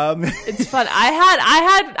 It's fun.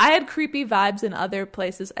 I had creepy vibes in other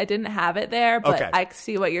places. I didn't have it there, but I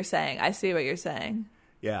see what you're saying.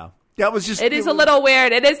 Yeah, that was just. It is a little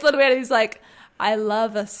weird. He's like, I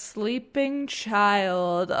love a sleeping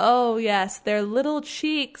child. Oh, yes, their little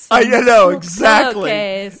cheeks. I know, exactly.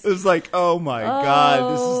 It was like, oh, my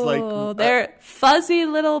God. This is like... their fuzzy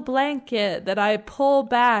little blanket that I pull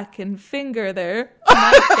back and finger their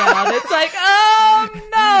nightgown. It's like, oh,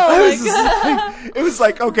 no. It was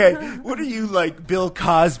like, okay, what are you, Bill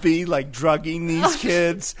Cosby, drugging these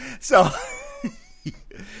kids? So...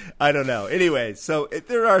 I don't know. Anyway, so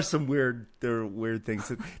there are some weird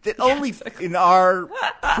things that only in our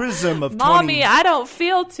prism of Mommy, I don't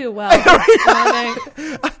feel too well.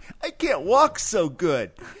 I can't walk so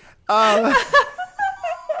good.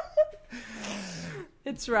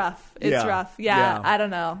 It's rough. It's rough. Yeah, I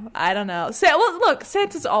don't know. Well, look,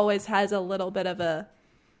 Santa's always has a little bit of a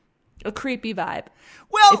creepy vibe.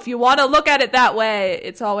 Well, if you want to look at it that way,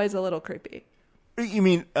 it's always a little creepy. You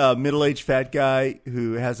mean a middle-aged fat guy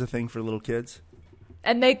who has a thing for little kids?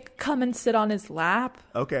 And they come and sit on his lap.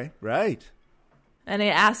 Okay, right. And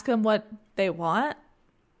they ask him what they want.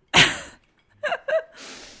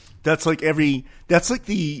 That's like in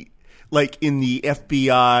the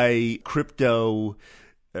FBI crypto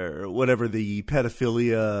or whatever, the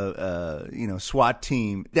pedophilia, SWAT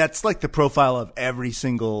team. That's like the profile of every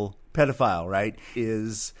single pedophile, right?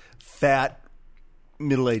 Is fat,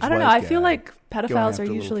 middle-aged white guy. I don't know. I feel like pedophiles are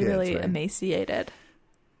usually really emaciated.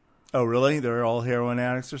 Oh, really? They're all heroin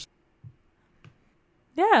addicts or something?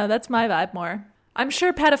 Yeah, that's my vibe more. I'm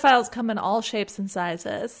sure pedophiles come in all shapes and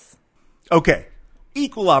sizes. Okay.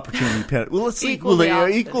 Equal opportunity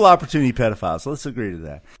equal opportunity pedophiles. Let's agree to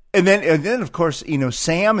that. And then of course,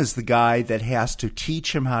 Sam is the guy that has to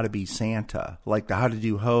teach him how to be Santa, like how to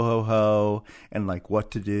do ho ho ho and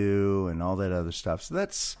what to do and all that other stuff. So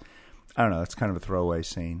that's, I don't know, that's kind of a throwaway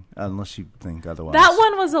scene, unless you think otherwise. That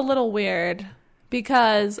one was a little weird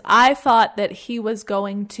because I thought that he was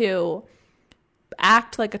going to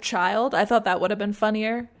act like a child. I thought that would have been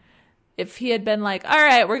funnier if he had been like, all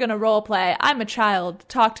right, we're going to role play. I'm a child.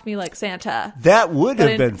 Talk to me like Santa. That would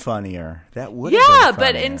have been funnier.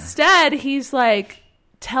 But instead he's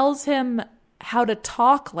tells him how to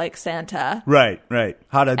talk like Santa. Right.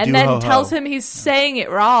 How to do and then tells him he's saying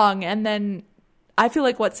it wrong, and then I feel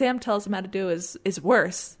like what Sam tells him how to do is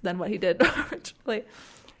worse than what he did originally.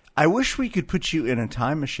 I wish we could put you in a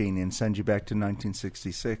time machine and send you back to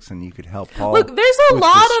 1966, and you could help Paul. Look, there's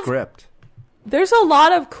a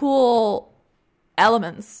lot of cool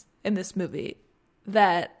elements in this movie.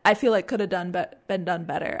 that I feel like could have been done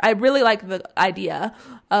better. I really like the idea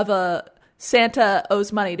of a Santa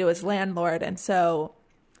owes money to his landlord, and so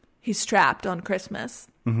he's trapped on Christmas.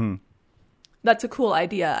 Mm-hmm. That's a cool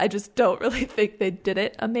idea. I just don't really think they did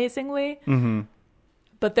it amazingly. Mm-hmm.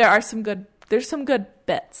 But there's some good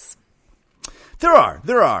bits. There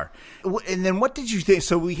are. And then what did you think?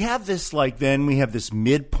 So we have this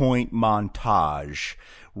midpoint montage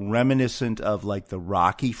reminiscent of like the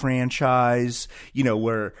Rocky franchise,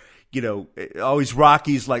 where, always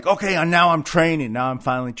Rocky's like, okay, now I'm training. Now I'm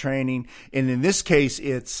finally training. And in this case,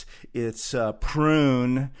 it's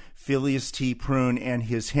Prune, Phileas T. Prune, and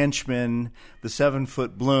his henchman, the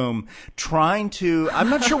 7-foot Bloom, I'm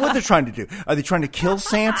not sure what they're trying to do. Are they trying to kill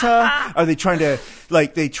Santa? Are they trying to,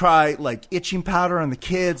 they try, itching powder on the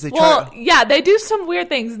kids? Yeah, they do some weird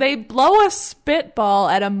things. They blow a spitball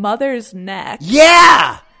at a mother's neck.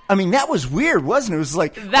 Yeah! I mean, that was weird, wasn't it? It was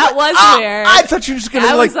like... That was weird. I thought you were just going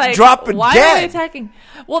to, drop it dead. Why are they attacking?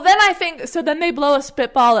 Well, then they blow a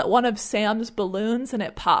spitball at one of Sam's balloons, and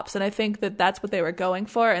it pops. And I think that's what they were going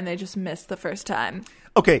for, and they just missed the first time.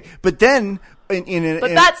 Okay, but then...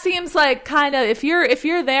 that seems like kind of... If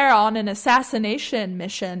you're there on an assassination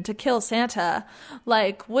mission to kill Santa,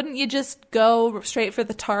 wouldn't you just go straight for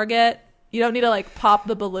the target? You don't need to, pop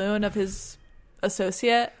the balloon of his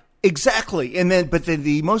associate? Exactly. But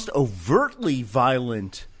the most overtly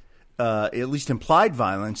violent, at least implied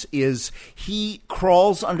violence, is he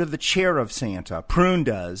crawls under the chair of Santa, Prune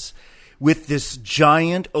does, with this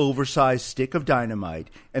giant oversized stick of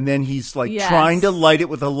dynamite. And then he's trying to light it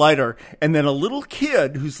with a lighter. And then a little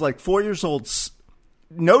kid who's 4 years old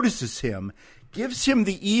notices him, gives him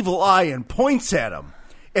the evil eye and points at him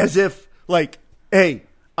as if hey,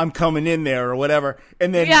 I'm coming in there or whatever.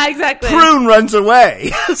 And then Prune runs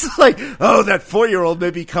away. It's that 4-year-old may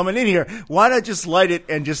be coming in here. Why not just light it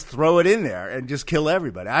and just throw it in there and just kill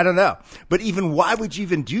everybody? I don't know. But why would you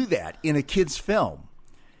even do that in a kid's film?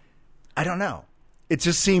 I don't know. It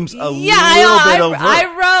just seems a little bit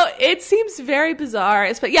overt. It seems very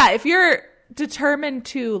bizarre. But yeah, if you're determined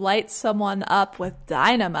to light someone up with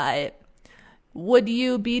dynamite, would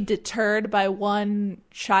you be deterred by one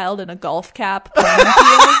child in a golf cap?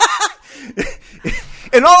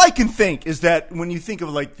 And all I can think is that when you think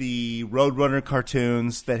of the Roadrunner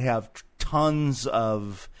cartoons that have tons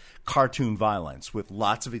of cartoon violence with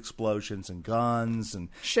lots of explosions and guns and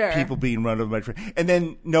people being run over by and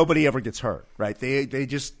then nobody ever gets hurt, right? They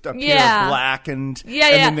just appear black and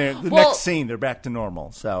then the next scene they're back to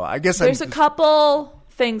normal. So I guess there's a couple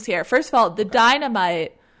things here. First of all, the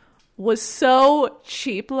dynamite was so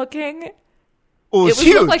cheap looking. It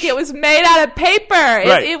huge. Looked like it was made out of paper.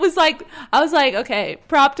 Right. It was I was like, okay,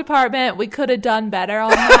 prop department, we could have done better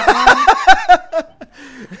on that one.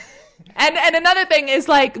 And another thing is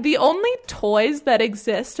the only toys that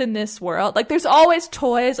exist in this world, there's always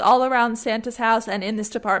toys all around Santa's house and in this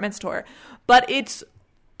department store, but it's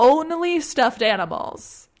only stuffed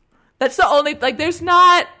animals. That's the only, there's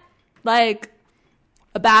not a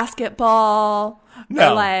basketball.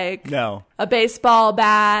 No, or a baseball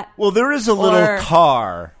bat. Well, there is a little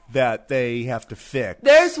car that they have to fix.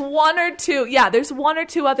 There's one or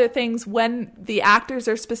two other things when the actors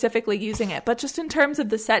are specifically using it. But just in terms of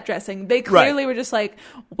the set dressing, they clearly were just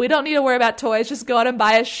we don't need to worry about toys. Just go out and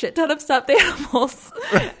buy a shit ton of stuffed animals.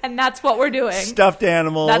 And that's what we're doing. Stuffed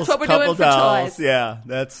animals. That's what we're doing for dolls. toys. Yeah,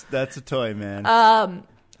 that's a toy, man.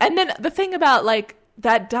 And then the thing about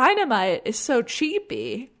that dynamite is so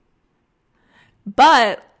cheapy.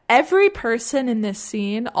 But every person in this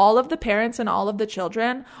scene, all of the parents and all of the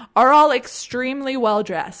children, are all extremely well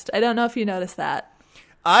dressed. I don't know if you noticed that.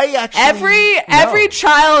 I actually every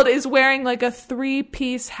child is wearing a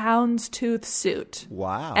 3-piece houndstooth suit.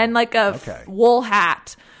 Wow. And a wool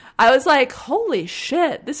hat. I was like, holy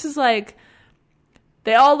shit, this is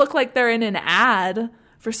they all look like they're in an ad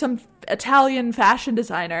for some Italian fashion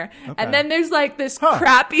designer. Okay. And then there's this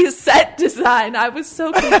crappy set design. I was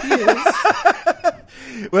so confused.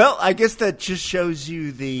 Well, I guess that just shows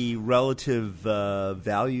you the relative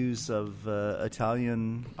values of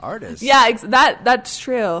Italian artists. Yeah, that's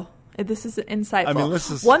true. This is insightful. I mean,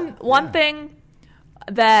 this is one thing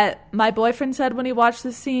that my boyfriend said when he watched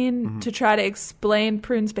the scene to try to explain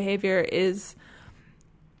Prune's behavior is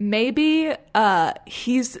maybe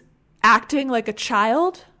he's acting like a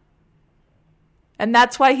child, and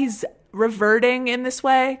that's why he's reverting in this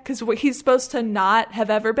way, because he's supposed to not have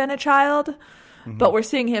ever been a child, but we're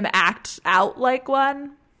seeing him act out like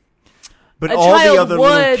one. But all the other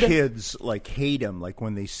little kids hate him,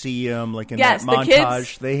 when they see him, in that montage,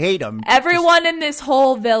 kids, they hate him. Everyone in this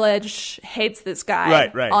whole village hates this guy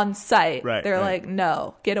right. on sight. Right, They're right.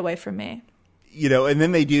 no, get away from me. and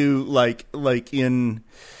then they do like in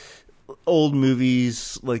old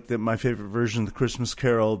movies, like my favorite version of the Christmas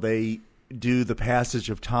Carol, they do the passage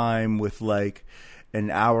of time with like an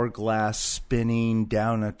hourglass spinning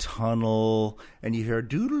down a tunnel, and you hear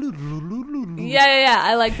doodle. Yeah.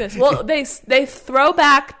 I like this. Well, they throw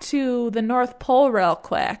back to the North Pole real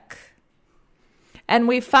quick, and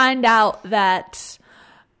we find out that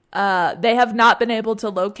they have not been able to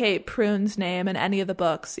locate Prune's name in any of the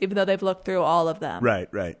books, even though they've looked through all of them.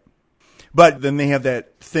 Right. But then they have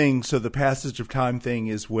that thing. So the passage of time thing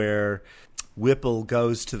is where Whipple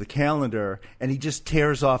goes to the calendar and he just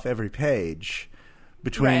tears off every page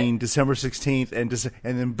between December 16th and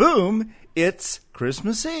then boom, it's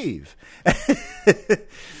Christmas Eve.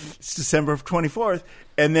 It's December 24th.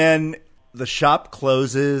 And then the shop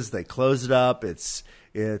closes. They close it up. It's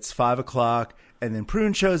 5:00. And then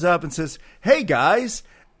Prune shows up and says, "Hey guys,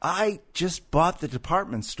 I just bought the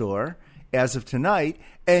department store as of tonight,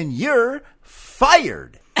 and you're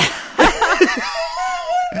fired."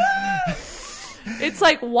 It's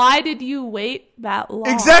like, why did you wait that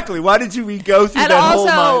long? Exactly. Why did we go through that whole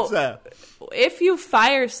mindset? If you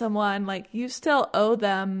fire someone, like, you still owe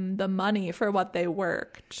them the money for what they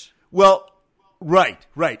worked. Well, right.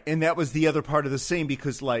 And that was the other part of the scene,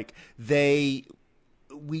 because like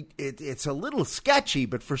it's a little sketchy,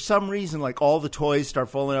 but for some reason, like, all the toys start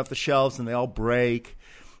falling off the shelves and they all break.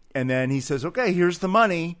 And then he says, "Okay, here's the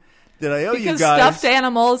money that I owe you guys." Because stuffed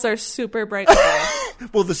animals are super breakable.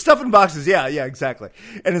 Well, the stuff in boxes, yeah, exactly.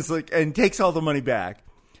 And it's like, and takes all the money back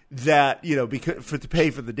that, because to pay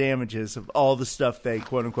for the damages of all the stuff they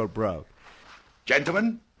quote unquote broke.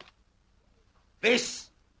 Gentlemen, this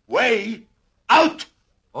way out.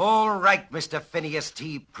 All right, Mr. Phineas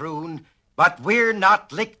T. Prune, but we're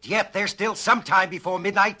not licked yet. There's still some time before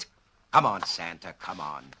midnight. Come on, Santa, come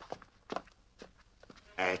on.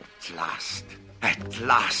 At last.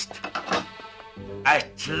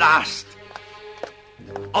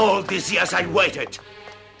 All these years I waited,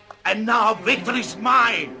 and now victory's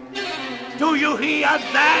mine. Do you hear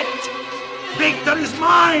that? Victory's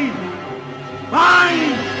mine!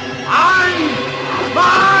 Mine!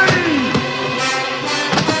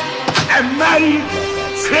 A Merry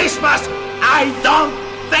Christmas, I don't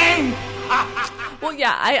think! Well,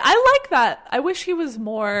 yeah, I like that. I wish he was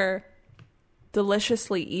more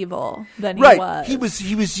deliciously evil than he was.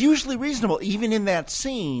 He was usually reasonable, even in that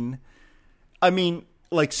scene. I mean,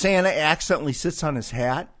 like, Santa accidentally sits on his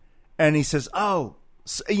hat, and he says, "Oh,"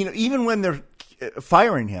 even when they're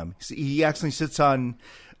firing him, he accidentally sits on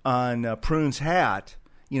Prune's hat,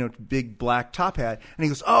 big black top hat, and he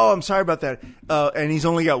goes, "Oh, I'm sorry about that," and he's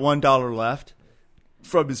only got $1 left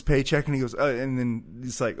from his paycheck, and he goes, and then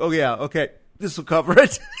he's like, "Oh yeah, okay, this will cover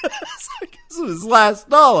it." It's like, this was his last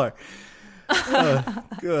dollar.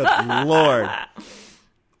 Good Lord.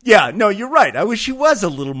 Yeah, no, you're right. I wish he was a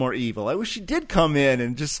little more evil. I wish he did come in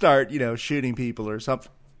and just start, shooting people or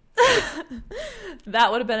something.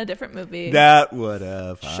 That would have been a different movie. That would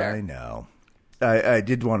have. Sure. I know. I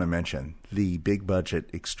did want to mention the big budget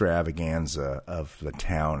extravaganza of the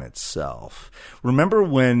town itself. Remember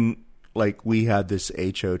when, like, we had this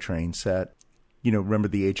HO train set? Remember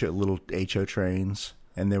the little HO trains?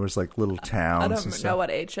 And there was like little towns. I don't know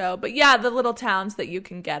what HO, but yeah, the little towns that you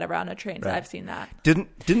can get around a train. Right. I've seen that.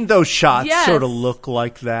 Didn't those shots sort of look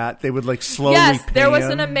like that? They would like slowly. Yes, pan. There was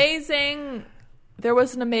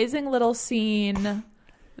an amazing little scene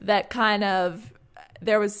that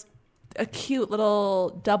there was a cute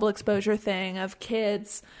little double exposure thing of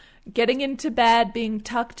kids getting into bed, being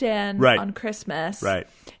tucked in on Christmas, right?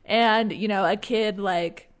 And a kid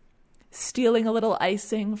like stealing a little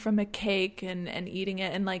icing from a cake and eating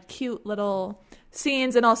it, and like cute little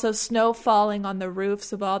scenes, and also snow falling on the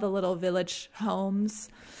roofs of all the little village homes.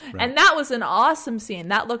 Right. And that was an awesome scene.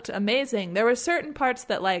 That looked amazing. There were certain parts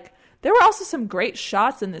that there were also some great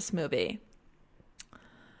shots in this movie.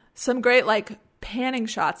 Some great panning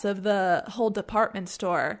shots of the whole department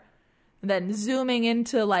store, and then zooming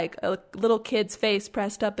into a little kid's face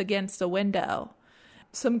pressed up against a window.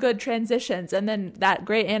 Some good transitions, and then that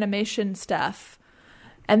great animation stuff.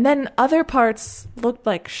 And then other parts looked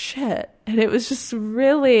like shit, and it was just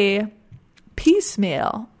really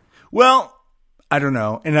piecemeal. Well, I don't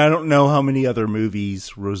know. And I don't know how many other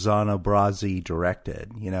movies Rossano Brazzi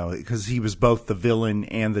directed, because he was both the villain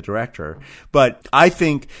and the director. But I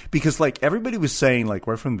think, because everybody was saying,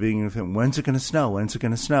 right from the beginning of the film, when's it going to snow? When's it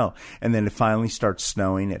going to snow? And then it finally starts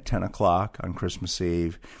snowing at 10 o'clock on Christmas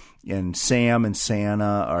Eve. And Sam and Santa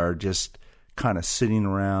are just kind of sitting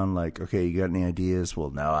around okay, you got any ideas?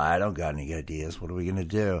 Well, no, I don't got any ideas. What are we going to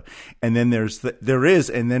do? And then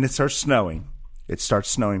and then it starts snowing. It starts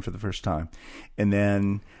snowing for the first time. And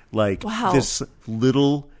then, like, Wow. this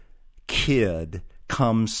little kid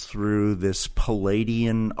comes through this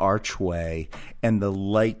Palladian archway, and the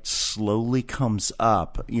light slowly comes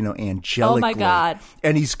up, angelically. Oh, my God.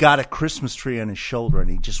 And he's got a Christmas tree on his shoulder, and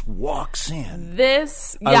he just walks in.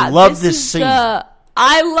 I love this scene.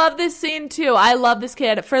 I love this scene, too. I love this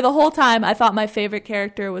kid. For the whole time, I thought my favorite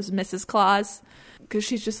character was Mrs. Claus. Because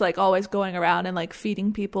she's just, like, always going around and, like,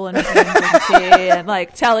 feeding people and drinking tea and,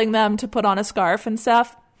 like, telling them to put on a scarf and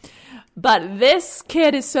stuff. But this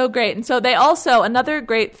kid is so great. And so they also, another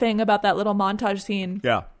great thing about that little montage scene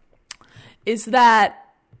is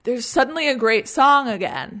that there's suddenly a great song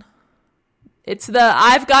again. It's the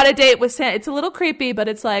I've Got a Date with Santa. It's a little creepy, but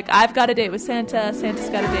it's like, I've got a date with Santa. Santa's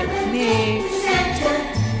got a date with me. Santa,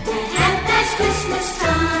 at that Christmas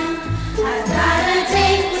time, I've got a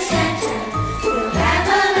date with Santa. We'll have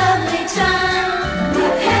a lovely time.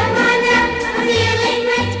 We'll have my nap, I'm feeling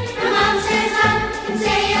great. My mom says I can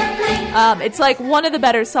say a blink. It's like one of the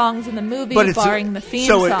better songs in the movie, barring the theme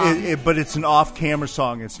song. But it's an off-camera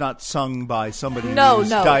song. It's not sung by somebody who's No.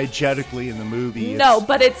 diegetically in the movie.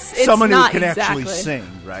 But it's someone not who can exactly. actually sing,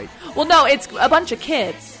 right? Well, no, it's a bunch of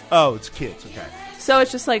kids. Oh, it's kids. Okay. So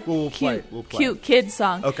it's just like We'll play. cute kid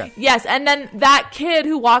song. Okay. Yes, and then that kid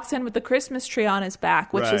who walks in with the Christmas tree on his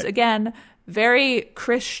back, which is, Right. again, very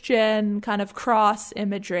Christian kind of cross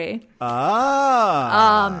imagery.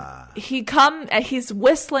 He's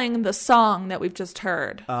whistling the song that we've just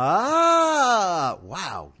heard. Wow.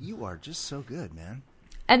 You are just so good, man.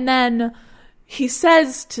 And then he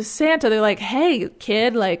says to Santa, they're like, hey,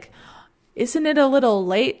 kid, like, isn't it a little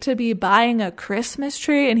late to be buying a Christmas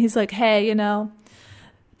tree? And he's like, hey,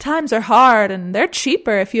 times are hard and they're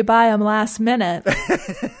cheaper if you buy them last minute.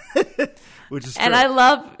 Which is And true. I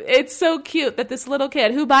love, it's so cute that this little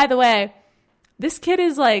kid, who, by the way, this kid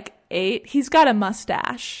is like 8. He's got a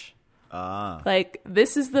mustache. Like,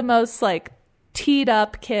 this is the most, like, teed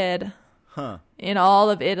up kid in all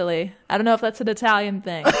of Italy. I don't know if that's an Italian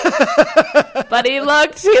thing. But he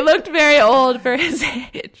looked very old for his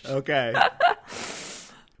age. Okay.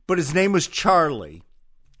 But his name was Charlie.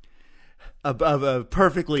 A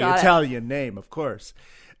perfectly Got it. Italian name, of course.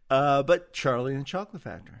 But Charlie and the Chocolate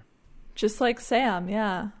Factory. Just like Sam,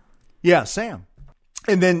 yeah. Yeah, Sam.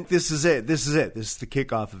 And then this is it. This is the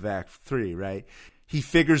kickoff of Act 3, right? He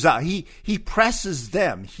figures out, he presses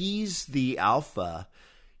them. He's the alpha.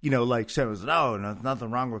 Like Santa was, no,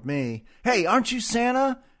 nothing wrong with me. Hey, aren't you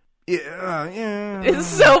Santa? Yeah. It's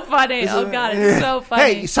so funny. Oh, God, it's so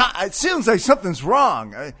funny. Hey, it seems like something's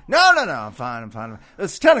wrong. No, I'm fine.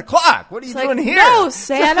 It's 10 o'clock. What are you doing here? No,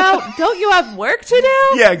 Santa, don't you have work to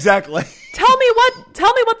do? Yeah, exactly. Tell me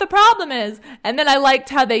what the problem is. And then I liked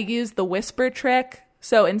how they used the whisper trick.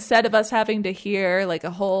 So instead of us having to hear like a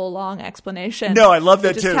whole long explanation, no, I love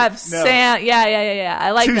that just too. Have yeah. I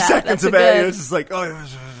like 2 that. seconds That's of a it. good... It's just like, I'm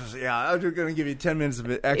just going to give you 10 minutes of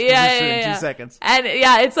exposition Yeah. in 2 seconds. And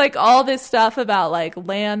it's like all this stuff about like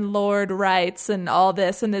landlord rights and all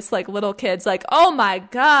this, and this like little kid's like, oh my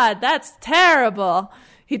God, that's terrible.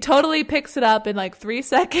 He totally picks it up in like 3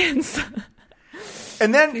 seconds.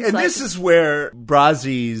 And then, this is where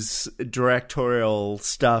Brazzi's directorial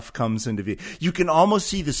stuff comes into view. You can almost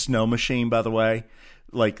see the snow machine, by the way,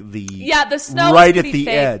 like the snow right is at the fake,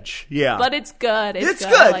 edge. Yeah, but it's good. It's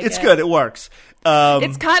good. I like It's it. good. It works.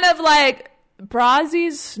 It's kind of like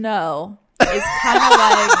Brazzi's snow. It's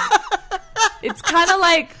kind of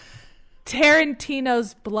like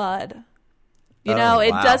Tarantino's blood. It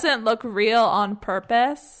doesn't look real on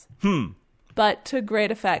purpose. But to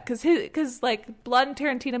great effect, because like blood in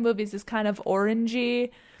Tarantino movies is kind of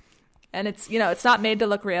orangey, and it's it's not made to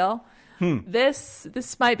look real. This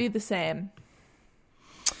might be the same.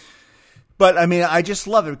 But I mean, I just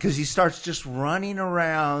love it because he starts just running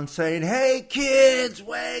around saying, "Hey kids,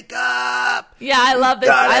 wake up!" Yeah, I love this.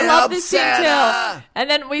 I love this scene Santa. too. And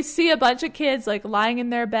then we see a bunch of kids like lying in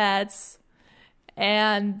their beds.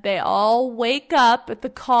 And they all wake up at the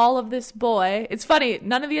call of this boy. It's funny.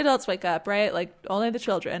 None of the adults wake up, right? Like, only the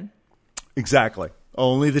children. Exactly.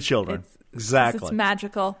 Only the children. Exactly. It's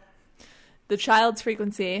magical. The child's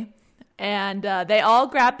frequency. And they all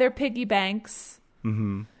grab their piggy banks.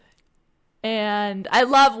 Mm-hmm. And I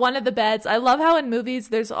love one of the beds. I love how in movies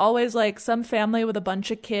there's always, like, some family with a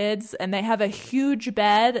bunch of kids. And they have a huge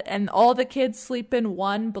bed. And all the kids sleep in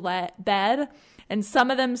one bed. And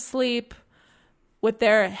some of them sleep with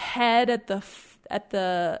their head at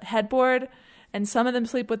the headboard, and some of them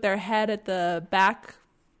sleep with their head at the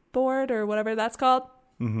backboard or whatever that's called.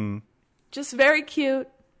 Mm-hmm. Just very cute,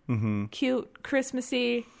 cute,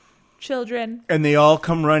 Christmassy children. And they all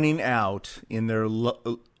come running out in their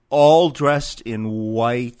all dressed in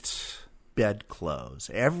white bedclothes.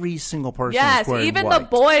 Every single person is wearing even white. the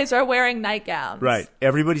boys are wearing nightgowns. Right.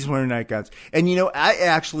 Everybody's wearing nightgowns. And, I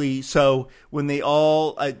actually, so when they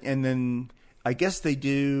all, and then I guess they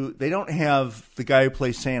don't have the guy who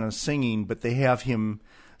plays Santa singing, but they have him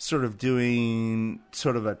sort of doing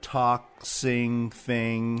sort of a talk, sing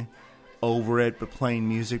thing over it, but playing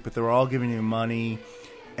music, but they're all giving him money,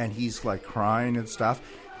 and he's like crying and stuff.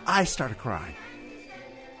 I started crying.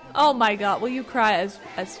 Oh my God. Will you cry as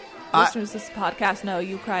listeners of this podcast know,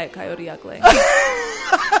 you cry at Coyote Ugly.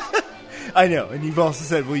 I know, and you've also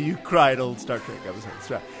said, "Will you cry at old Star Trek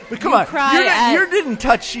episodes?" But come on, you didn't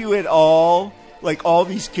touch you at all. Like all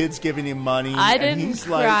these kids giving him money. I and didn't he's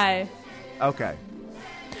cry. Like, okay,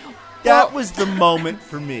 that was the moment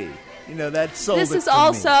for me. That sold it. This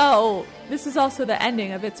is also the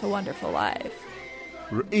ending of It's a Wonderful Life.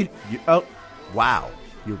 Wow,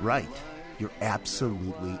 you're right. You're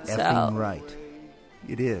absolutely effing right.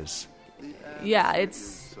 It is. Yeah,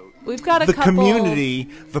 we've got the community,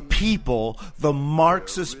 the people, the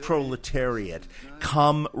Marxist proletariat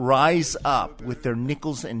rise up with their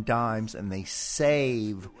nickels and dimes, and they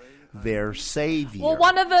save their savior. Well,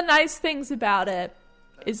 one of the nice things about it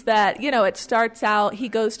is that, it starts out, he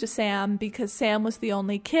goes to Sam because Sam was the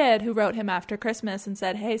only kid who wrote him after Christmas and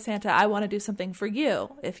said, "Hey, Santa, I want to do something for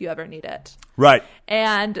you if you ever need it." Right.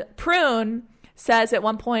 And Prune says at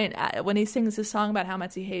one point when he sings his song about how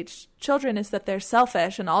much he hates children is that they're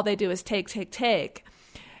selfish and all they do is take, take, take.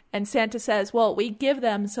 And Santa says, well, we give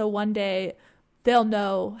them so one day they'll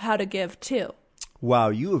know how to give too. Wow,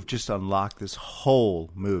 you have just unlocked this whole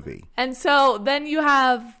movie. And so then you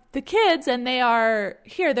have the kids, and they are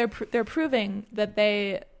here. They're proving that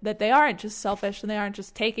they aren't just selfish and they aren't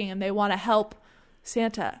just taking, and they want to help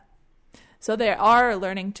Santa. So they are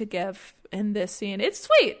learning to give in this scene. It's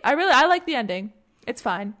sweet. I like the ending. It's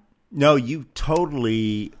fine. No, you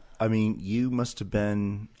totally. I mean, you must have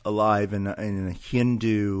been alive in a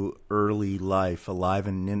Hindu early life, alive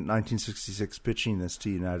in 1966, pitching this to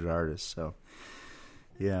United Artists. So,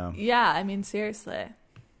 yeah. Yeah, I mean, seriously.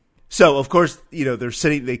 So, of course, they're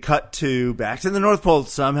sitting, they cut to back to the North Pole.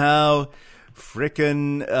 Somehow,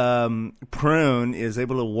 frickin' Prune is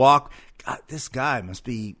able to walk. God, this guy must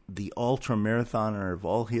be the ultra marathoner of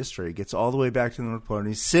all history. He gets all the way back to the North Pole, and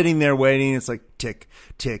he's sitting there waiting. It's like tick,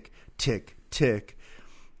 tick, tick, tick.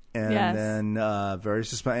 And then very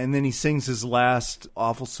suspenseful. And then he sings his last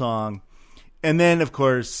awful song. And then, of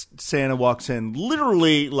course, Santa walks in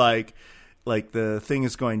literally like the thing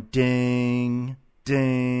is going ding,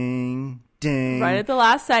 ding, ding. Right at the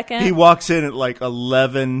last second. He walks in at like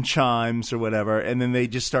 11 chimes or whatever, and then they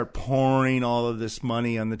just start pouring all of this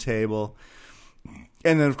money on the table.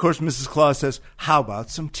 And then, of course, Mrs. Claus says, "How about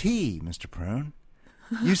some tea, Mr. Prune?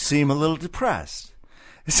 You seem a little depressed."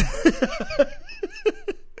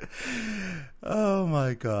 Oh,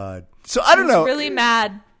 my God. So, I don't know. He's really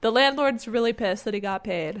mad. The landlord's really pissed that he got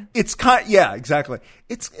paid. It's yeah, exactly.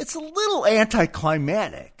 It's a little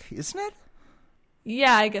anticlimactic, isn't it?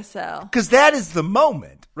 Yeah, I guess so. Because that is the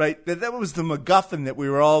moment, right? That was the MacGuffin that we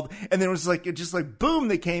were all, and then it was like, boom,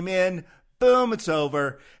 they came in, boom, it's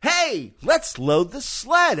over. Hey, let's load the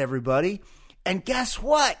sled, everybody. And guess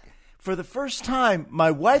what? For the first time,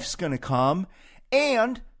 my wife's going to come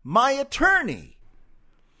and my attorney.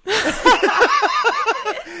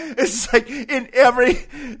 It's like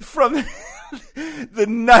from the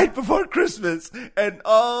night before Christmas and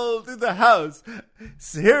all through the house,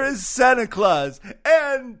 here is Santa Claus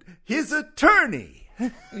and his attorney.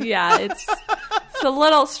 Yeah, it's a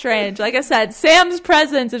little strange. Like I said, Sam's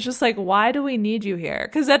presence is just like, why do we need you here?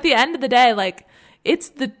 Because at the end of the day, like, it's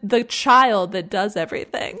the child that does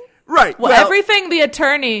everything. Right. Well, everything the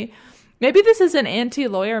attorney... Maybe this is an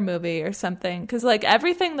anti-lawyer movie or something, because like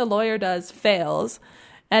everything the lawyer does fails,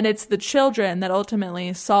 and it's the children that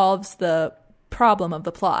ultimately solves the problem of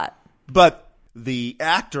the plot. But the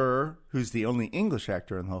actor, who's the only English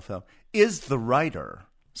actor in the whole film, is the writer,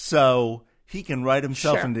 so he can write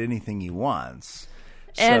himself into anything he wants.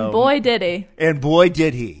 And boy did he! And boy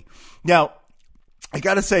did he! Now, I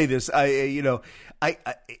got to say this, I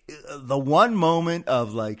the one moment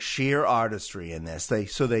of like sheer artistry in this,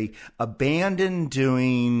 they abandon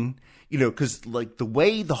doing, because like the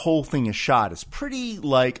way the whole thing is shot is pretty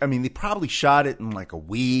they probably shot it in like a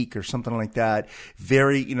week or something like that.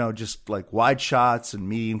 Very, just like wide shots and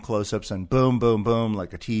medium close-ups and boom, boom, boom,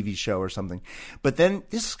 like a TV show or something. But then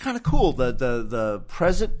this is kind of cool. The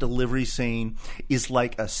present delivery scene is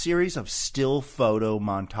like a series of still photo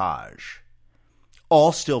montage.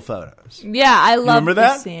 All still photos. Yeah, I love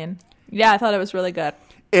this scene. Yeah, I thought it was really good.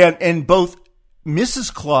 And both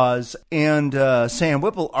Mrs. Claus and Sam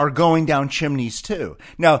Whipple are going down chimneys too.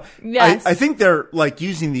 Now, Yes. I think they're like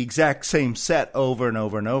using the exact same set over and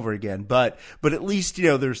over and over again, but at least,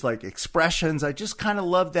 there's like expressions. I just kind of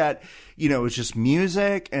love that, it's just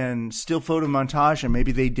music and still photo montage, and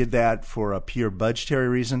maybe they did that for a pure budgetary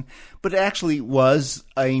reason, but it actually was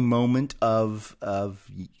a moment of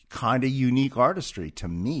kind of unique artistry to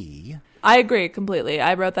me. I agree completely.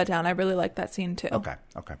 I wrote that down. I really like that scene too. Okay.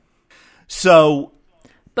 So,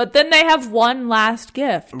 but then they have one last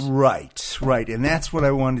gift. Right. And that's what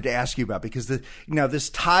I wanted to ask you about, because this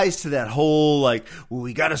ties to that whole,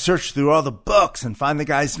 we got to search through all the books and find the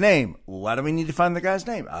guy's name. Why do we need to find the guy's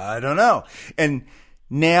name? I don't know. And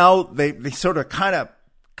now they sort of kind of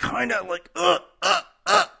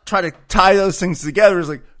try to tie those things together. It's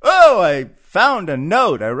like, oh, I found a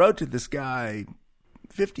note I wrote to this guy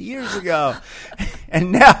 50 years ago.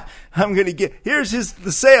 And now I'm going to here's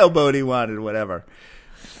the sailboat he wanted, whatever.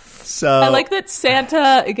 So I like that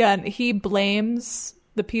Santa, again, he blames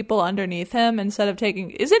the people underneath him instead of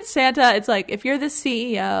isn't Santa, it's like, if you're the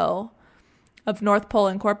CEO of North Pole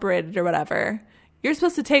Incorporated or whatever, you're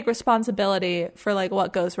supposed to take responsibility for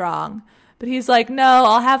what goes wrong. But he's like, no,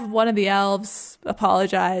 I'll have one of the elves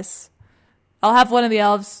apologize. I'll have one of the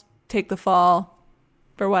elves take the fall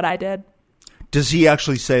for what I did. Does he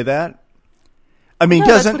actually say that? I mean,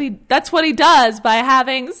 no, that's what he does by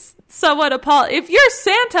having someone apologize. If you're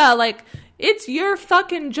Santa, it's your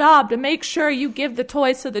fucking job to make sure you give the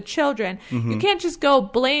toys to the children. Mm-hmm. You can't just go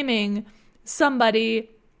blaming somebody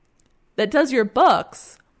that does your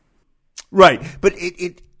books. Right, but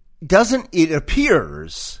it doesn't. It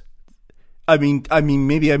appears. I mean,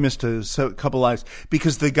 maybe I missed a couple lines,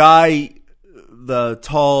 because the guy, the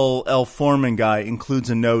tall elf foreman guy, includes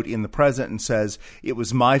a note in the present and says, it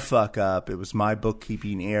was my fuck up. It was my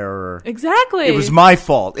bookkeeping error. Exactly. It was my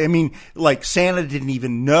fault. I mean, Santa didn't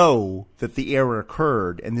even know that the error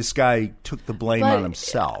occurred, and this guy took the blame on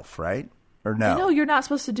himself, right? Or no? No, you're not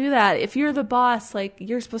supposed to do that. If you're the boss,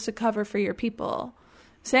 you're supposed to cover for your people.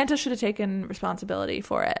 Santa should have taken responsibility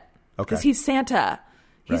for it. Okay. Because he's Santa.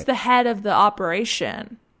 He's the head of the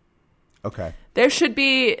operation. Okay. There should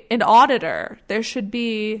be an auditor. There should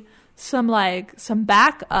be some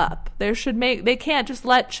backup. They can't just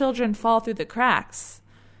let children fall through the cracks.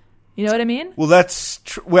 You know what I mean? Well, that's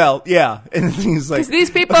true. Well, yeah. And the thing is, because these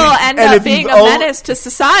people end up being a menace to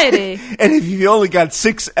society. And if you've only got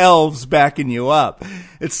 6 elves backing you up,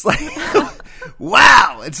 it's like,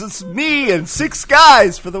 wow, it's just me and 6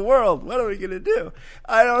 guys for the world. What are we going to do?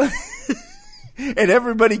 I don't. And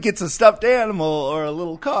everybody gets a stuffed animal or a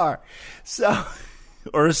little car. So,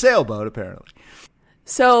 or a sailboat, apparently.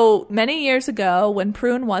 So many years ago, when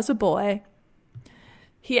Prune was a boy,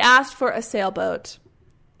 he asked for a sailboat.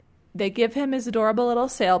 They give him his adorable little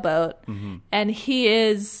sailboat, and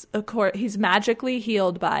he's magically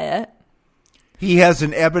healed by it. He has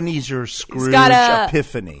an Ebenezer Scrooge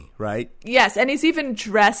epiphany, right? Yes, and he's even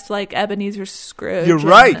dressed like Ebenezer Scrooge. You're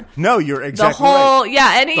right. No, you're exactly right.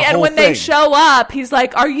 Yeah, and when they show up, he's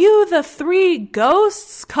like, "Are you the 3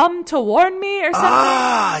 ghosts come to warn me?" or something.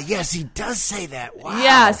 Ah, yes, he does say that. Wow.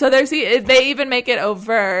 Yeah, so they even make it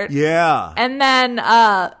overt. Yeah. And then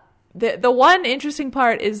the one interesting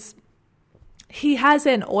part is he has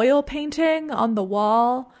an oil painting on the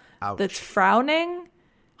wall that's frowning.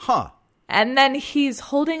 Huh. And then he's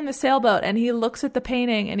holding the sailboat and he looks at the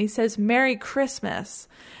painting and he says, "Merry Christmas."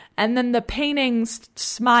 And then the painting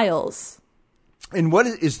smiles. And what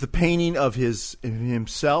is the painting of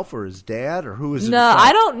himself or his dad, or who is it? No,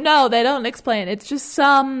 I don't know. They don't explain. It's just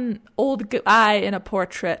some old guy in a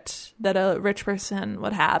portrait that a rich person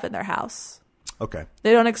would have in their house. Okay.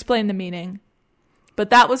 They don't explain the meaning.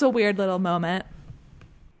 But that was a weird little moment.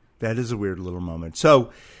 That is a weird little moment.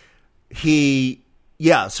 So he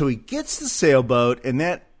gets the sailboat, and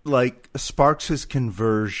that sparks his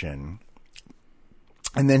conversion.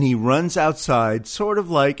 And then he runs outside, sort of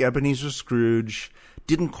like Ebenezer Scrooge.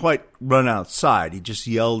 Didn't quite run outside. He just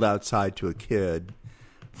yelled outside to a kid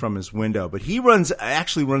from his window. But he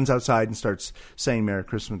actually runs outside and starts saying Merry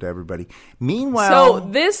Christmas to everybody. Meanwhile... So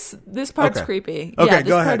this part's creepy. Okay, yeah,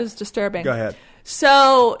 this part is disturbing. Go ahead.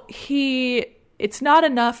 So it's not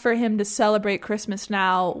enough for him to celebrate Christmas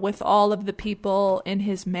now with all of the people in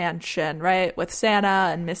his mansion, right? With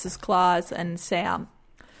Santa and Mrs. Claus and Sam.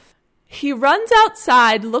 He runs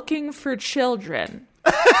outside looking for children.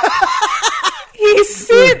 He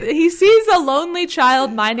sees a lonely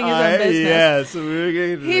child minding his own business.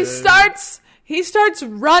 Yes. He starts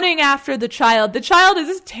running after the child. The child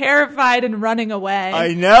is terrified and running away.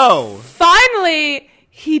 I know. Finally,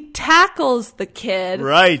 he tackles the kid.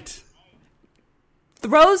 Right.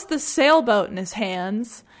 throws the sailboat in his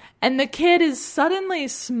hands, and the kid is suddenly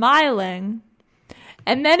smiling.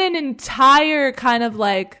 And then an entire kind of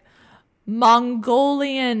like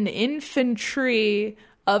Mongolian infantry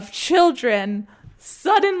of children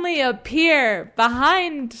suddenly appear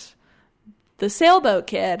behind the sailboat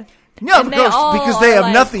kid. No, because they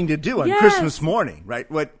have nothing to do on Yes. Christmas morning, right?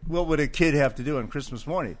 What would a kid have to do on Christmas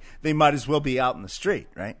morning? They might as well be out in the street,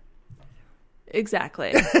 right?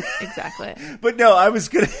 Exactly. Exactly. But no, I was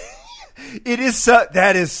gonna.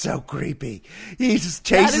 That is so creepy. He just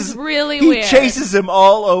chases. That is really he weird. chases him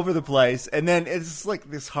all over the place, and then it's like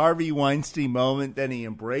this Harvey Weinstein moment. Then he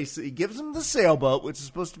embraces. He gives him the sailboat, which is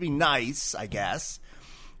supposed to be nice, I guess,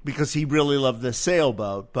 because he really loved the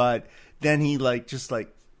sailboat. But then he just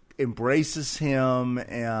embraces him,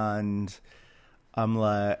 and I'm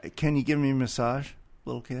like, "Can you give me a massage,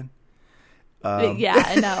 little kid?" Yeah,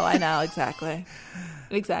 I know, exactly.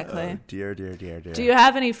 Exactly. Oh, dear. Do you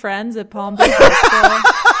have any friends at Palm Beach High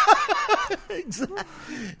School?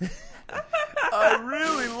 Exactly. I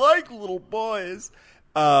really like little boys.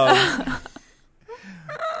 That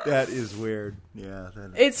is weird. Yeah.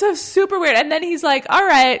 It's so super weird. And then he's like, all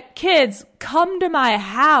right, kids, come to my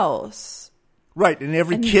house. Right, and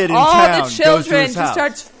every And kid in all town the children goes to his just house.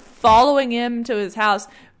 starts following him to his house.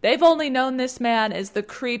 They've only known this man as the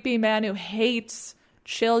creepy man who hates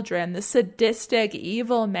children, the sadistic,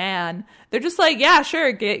 evil man. They're just like, yeah,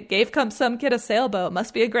 sure, gave some kid a sailboat.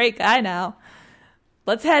 Must be a great guy now.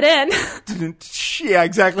 Let's head in. Yeah,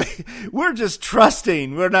 exactly. We're just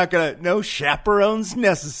trusting. We're not no chaperones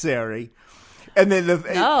necessary. And then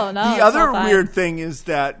the other weird thing is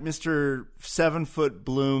that Mr. 7-foot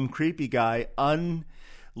Bloom creepy guy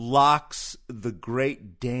unlocks the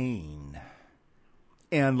Great Dane.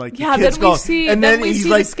 And the kids then we see, and then we he's see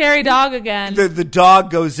like, the scary dog again. The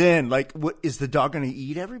dog goes in. Like, what is the dog going to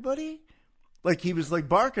eat everybody? Like, he was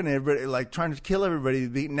barking at everybody, trying to kill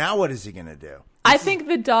everybody. Now what is he going to do? I think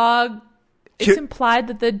the dog. It's implied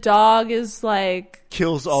that the dog is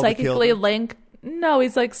kills all psychically the linked. No,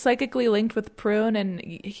 he's psychically linked with Prune, and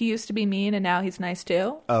he used to be mean, and now he's nice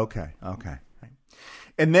too. Okay.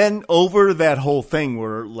 And then over that whole thing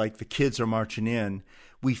where the kids are marching in,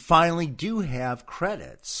 we finally do have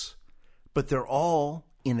credits, but they're all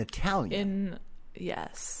in Italian.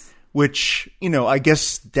 Yes. Which, I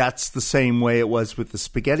guess that's the same way it was with the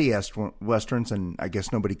spaghetti westerns, and I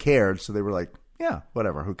guess nobody cared, so they were like, yeah,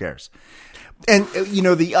 whatever, who cares? And,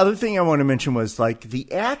 the other thing I want to mention was, the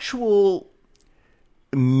actual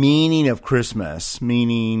meaning of Christmas,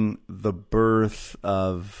 meaning the birth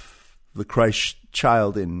of the Christ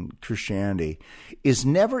child in Christianity, is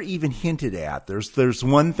never even hinted at. There's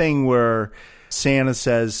one thing where Santa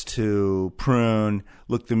says to Prune,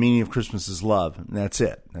 look, the meaning of Christmas is love. And that's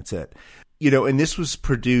it. And this was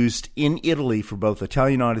produced in Italy for both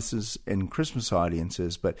Italian audiences and Christmas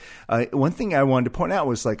audiences. But one thing I wanted to point out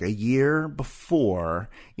was a year before,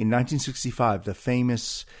 in 1965, the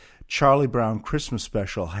famous Charlie Brown Christmas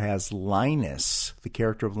special has Linus, the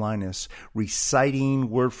character of Linus, reciting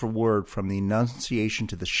word for word from the Annunciation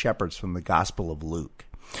to the Shepherds from the Gospel of Luke,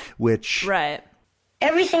 which... Right.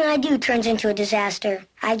 Everything I do turns into a disaster.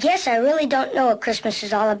 I guess I really don't know what Christmas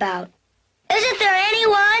is all about. Isn't there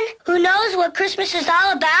anyone who knows what Christmas is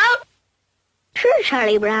all about? Sure,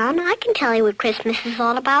 Charlie Brown. I can tell you what Christmas is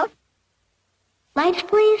all about. Lights,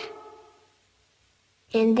 please.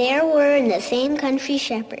 And there were in the same country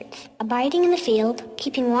shepherds, abiding in the field,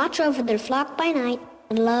 keeping watch over their flock by night.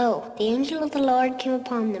 And lo, the angel of the Lord came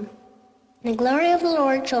upon them. And the glory of the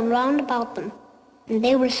Lord shone round about them. And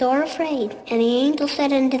they were sore afraid. And the angel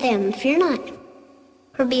said unto them, Fear not.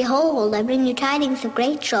 For behold, I bring you tidings of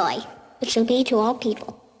great joy, which shall be to all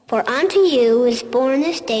people. For unto you is born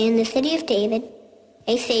this day in the city of David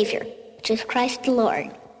a Savior, which is Christ the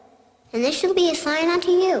Lord. And this shall be a sign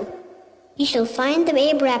unto you. Ye shall find the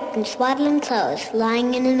babe wrapped in swaddling clothes,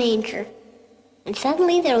 lying in a manger. And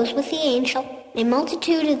suddenly there was with the angel a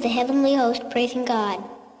multitude of the heavenly host praising God,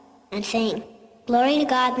 and saying, Glory to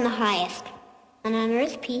God in the highest, and on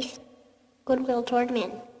earth peace, goodwill toward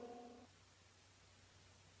men.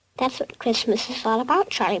 That's what Christmas is all about,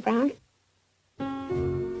 Charlie Brown.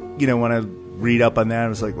 When I read up on that, I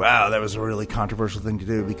was like, wow, that was a really controversial thing to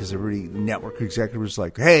do, because every network executive was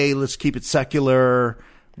like, hey, let's keep it secular.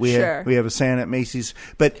 We have a Santa at Macy's.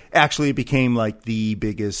 But actually it became the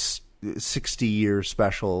biggest 60-year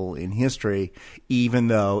special in history, even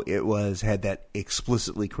though it had that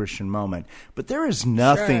explicitly Christian moment. But there is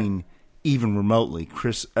nothing even remotely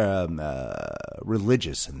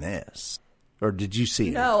religious in this. Or did you see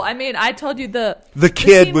it? No, I mean, I told you the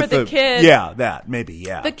kid scene with the kid. Yeah, that, maybe,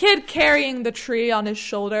 yeah. The kid carrying the tree on his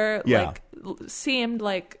shoulder, seemed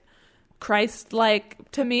like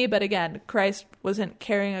Christ-like to me, but again, Christ wasn't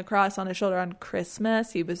carrying a cross on his shoulder on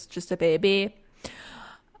Christmas. He was just a baby.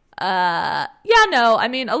 I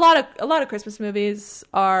mean, a lot of Christmas movies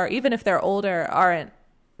are, even if they're older, aren't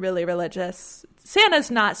really religious.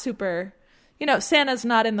 Santa's not super, Santa's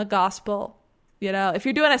not in the gospel. If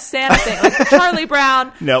you're doing a Santa thing, like Charlie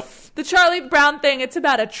Brown, nope. The Charlie Brown thing, it's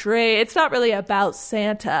about a tree. It's not really about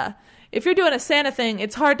Santa. If you're doing a Santa thing,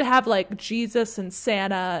 it's hard to have like Jesus and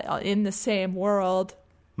Santa in the same world.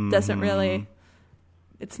 Doesn't really,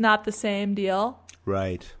 it's not the same deal.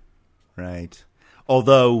 Right.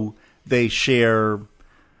 Although they share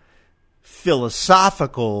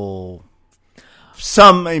philosophical,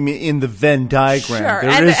 in the Venn diagram, sure.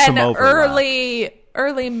 there is some overlap.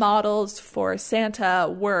 Early models for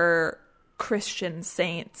Santa were Christian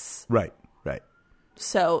saints. Right.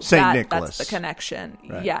 So Saint Nicholas. That's the connection.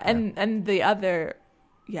 Right, yeah. And the other,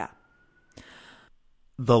 yeah.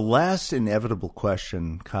 The last inevitable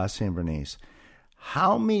question, Cassie and Bernice,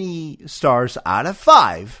 how many stars out of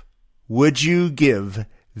 5 would you give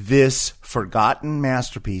this forgotten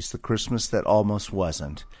masterpiece, The Christmas That Almost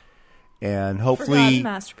Wasn't? And hopefully,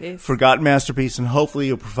 forgotten masterpiece, and hopefully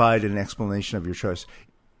you'll provide an explanation of your choice.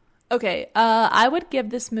 Okay, I would give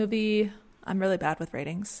this movie. I'm really bad with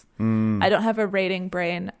ratings. I don't have a rating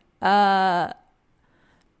brain. I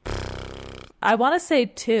want to say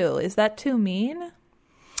 2. Is that too mean?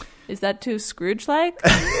 Is that too Scrooge-like?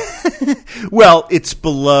 Well, it's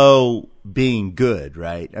below being good,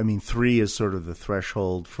 right? I mean, 3 is sort of the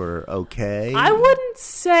threshold for okay. I wouldn't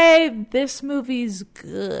say this movie's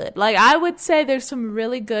good. Like, I would say there's some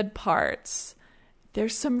really good parts.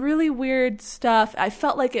 There's some really weird stuff. I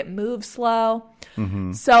felt like it moved slow.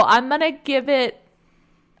 Mm-hmm. So I'm going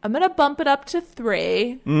to bump it up to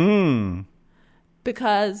 3.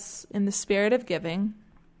 Because in the spirit of giving,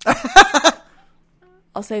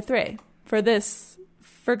 I'll say 3 for this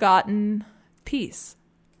forgotten piece.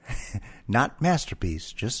 Not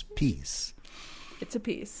masterpiece, just piece. It's a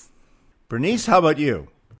piece. Bernice, how about you?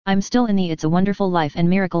 I'm still in the It's a Wonderful Life and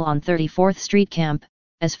Miracle on 34th Street camp,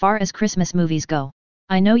 as far as Christmas movies go.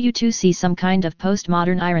 I know you two see some kind of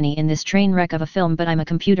postmodern irony in this train wreck of a film, but I'm a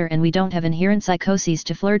computer and we don't have inherent psychoses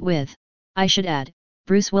to flirt with. I should add,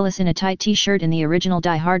 Bruce Willis in a tight t-shirt in the original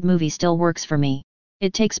Die Hard movie still works for me.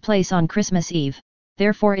 It takes place on Christmas Eve.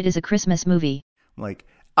 Therefore it is a Christmas movie. Like,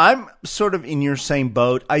 I'm sort of in your same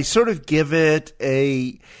boat. I sort of give it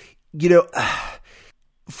a,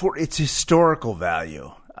 for its historical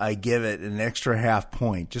value, I give it an extra half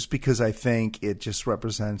point just because I think it just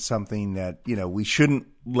represents something that, we shouldn't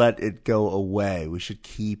let it go away. We should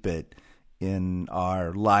keep it in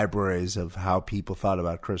our libraries of how people thought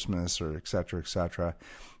about Christmas or et cetera, et cetera.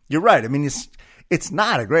 You're right. I mean, it's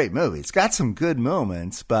not a great movie. It's got some good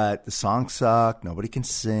moments, but the songs suck. Nobody can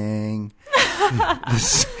sing.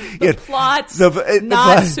 The plot's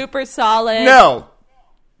not super solid. No.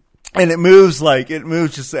 And it moves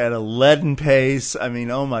just at a leaden pace. I mean,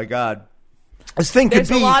 oh my God. This thing could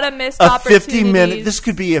be a lot of missed opportunities. This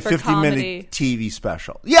could be a 50-minute TV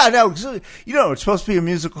special. Yeah, no, it's supposed to be a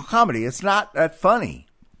musical comedy. It's not that funny.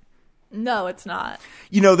 No, it's not.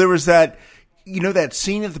 There was that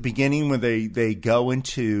scene at the beginning when they go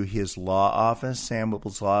into his law office, Sam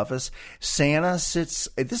Whipple's law office. Santa sits.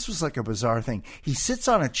 This was like a bizarre thing. He sits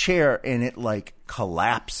on a chair and it like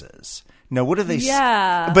collapses. Now, what do they say?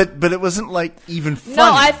 Yeah. But it wasn't like even funny.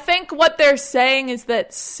 No, I think what they're saying is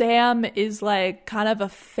that Sam is like kind of a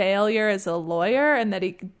failure as a lawyer and that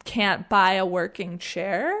he can't buy a working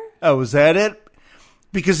chair. Oh, is that it?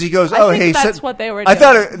 Because he goes, I think that's what they were doing. I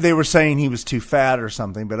thought they were saying he was too fat or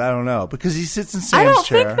something, but I don't know. Because he sits in Sam's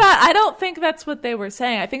chair. I don't think that's what they were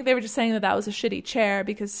saying. I think they were just saying that was a shitty chair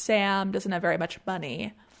because Sam doesn't have very much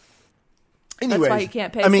money. Anyways, that's why he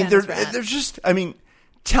can't pay Santa's rent. There's just,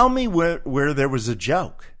 tell me where there was a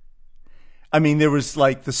joke. There was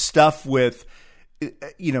like the stuff with,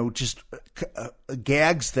 just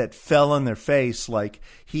gags that fell on their face. Like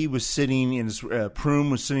he was sitting in his,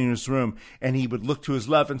 Prune was sitting in his room and he would look to his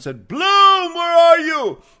left and said, Bloom, where are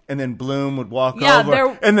you? And then Bloom would walk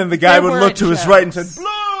over and then the guy would look to his right and said,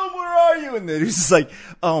 Bloom, where are you? And then he was just like,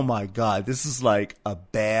 oh my God, this is like a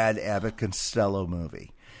bad Abbott Costello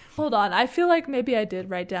movie. Hold on. I feel like maybe I did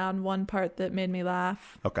write down one part that made me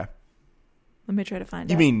laugh. Okay. Let me try to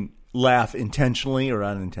find it. You mean laugh intentionally or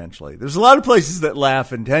unintentionally? There's a lot of places that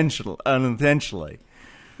laugh unintentionally.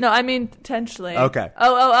 No, I mean intentionally. Okay.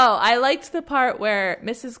 Oh. I liked the part where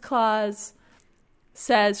Mrs. Claus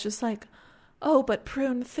says just like, oh, but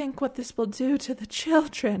Prune, think what this will do to the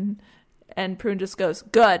children. And Prune just goes,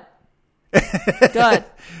 good. Good.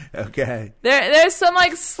 Okay. There's some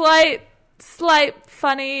like slight slight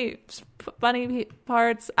funny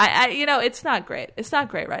parts. It's not great. It's not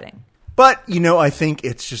great writing. But, I think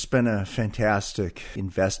it's just been a fantastic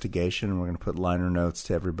investigation. We're going to put liner notes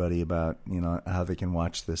to everybody about, how they can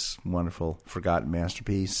watch this wonderful forgotten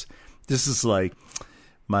masterpiece. This is like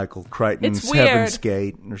Michael Crichton's Heaven's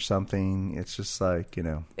Gate or something. It's just like,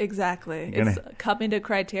 Exactly. It's coming to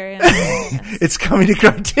Criterion. It's coming to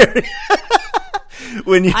Criterion.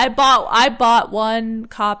 I bought one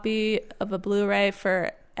copy of a Blu-ray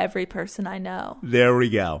for every person I know. There we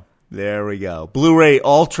go. Blu-ray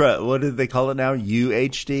Ultra. What did they call it now?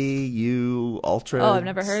 UHD? U Ultra? Oh, I've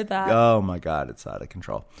never heard that. Oh my God, it's out of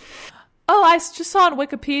control. Oh, I just saw on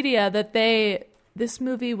Wikipedia that this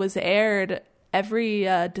movie was aired every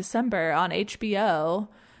December on HBO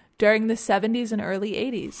during the 70s and early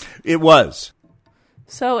 80s. It was.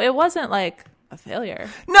 So it wasn't like a failure.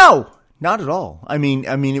 No, not at all. I mean,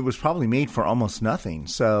 it was probably made for almost nothing.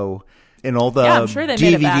 So, and all the I'm sure they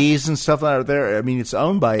made DVDs and stuff out there. I mean, it's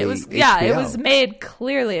owned by HBO. Yeah, it was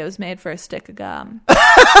made for a stick of gum.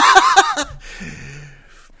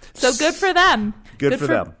 So good for them. Good for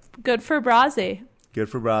them. Good for Brazzi.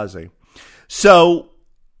 So,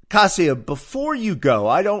 Cassia, before you go,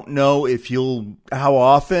 I don't know how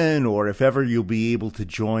often or if ever you'll be able to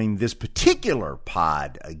join this particular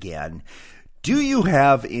pod again. Do you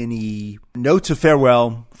have any notes of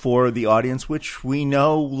farewell for the audience, which we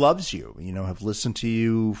know loves you, have listened to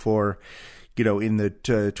you for, in the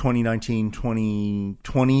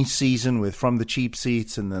 2019-2020 season with From the Cheap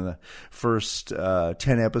Seats and then the first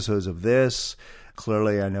 10 episodes of this?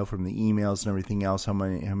 Clearly, I know from the emails and everything else how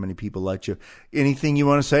many people liked you. Anything you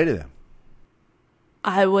want to say to them?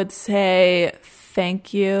 I would say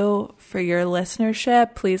thank you for your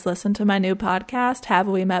listenership. Please listen to my new podcast, Have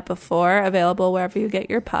We Met Before, available wherever you get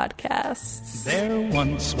your podcasts. There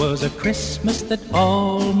once was a Christmas that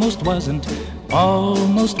almost wasn't.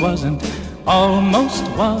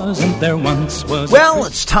 There once was Well,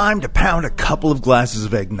 it's time to pound a couple of glasses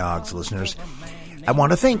of eggnogs, listeners. I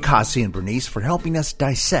want to thank Cassie and Bernice for helping us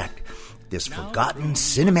dissect this forgotten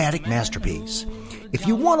cinematic masterpiece. If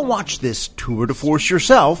you want to watch this tour de force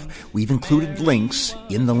yourself, we've included links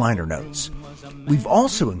in the liner notes. We've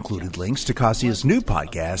also included links to Cassia's new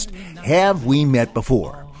podcast, Have We Met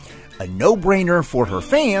Before? A no-brainer for her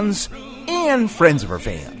fans and friends of her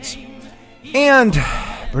fans. And,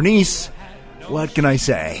 Bernice, what can I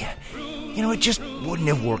say? It just wouldn't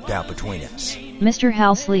have worked out between us. Mr.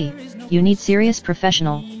 Hal Slee, you need serious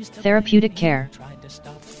professional, therapeutic care.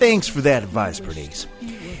 Thanks for that advice, Bernice.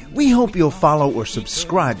 We hope you'll follow or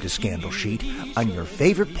subscribe to Scandal Sheet on your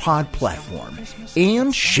favorite pod platform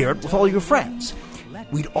and share it with all your friends.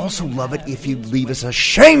 We'd also love it if you'd leave us a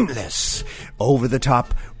shameless,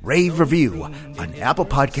 over-the-top rave review on Apple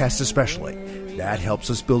Podcasts especially. That helps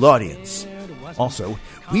us build audience. Also,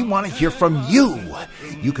 we want to hear from you.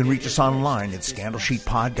 You can reach us online at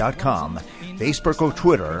scandalsheetpod.com, Facebook or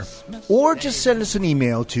Twitter, or just send us an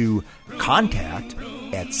email to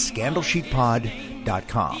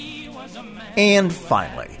contact@scandalsheetpod.com. And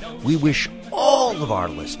finally, we wish all of our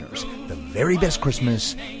listeners the very best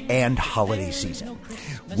Christmas and holiday season.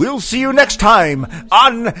 We'll see you next time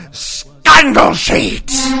on Scandal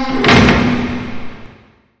Sheet!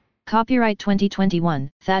 Copyright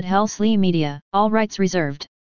 2021, Thad Hal Slee Media, all rights reserved.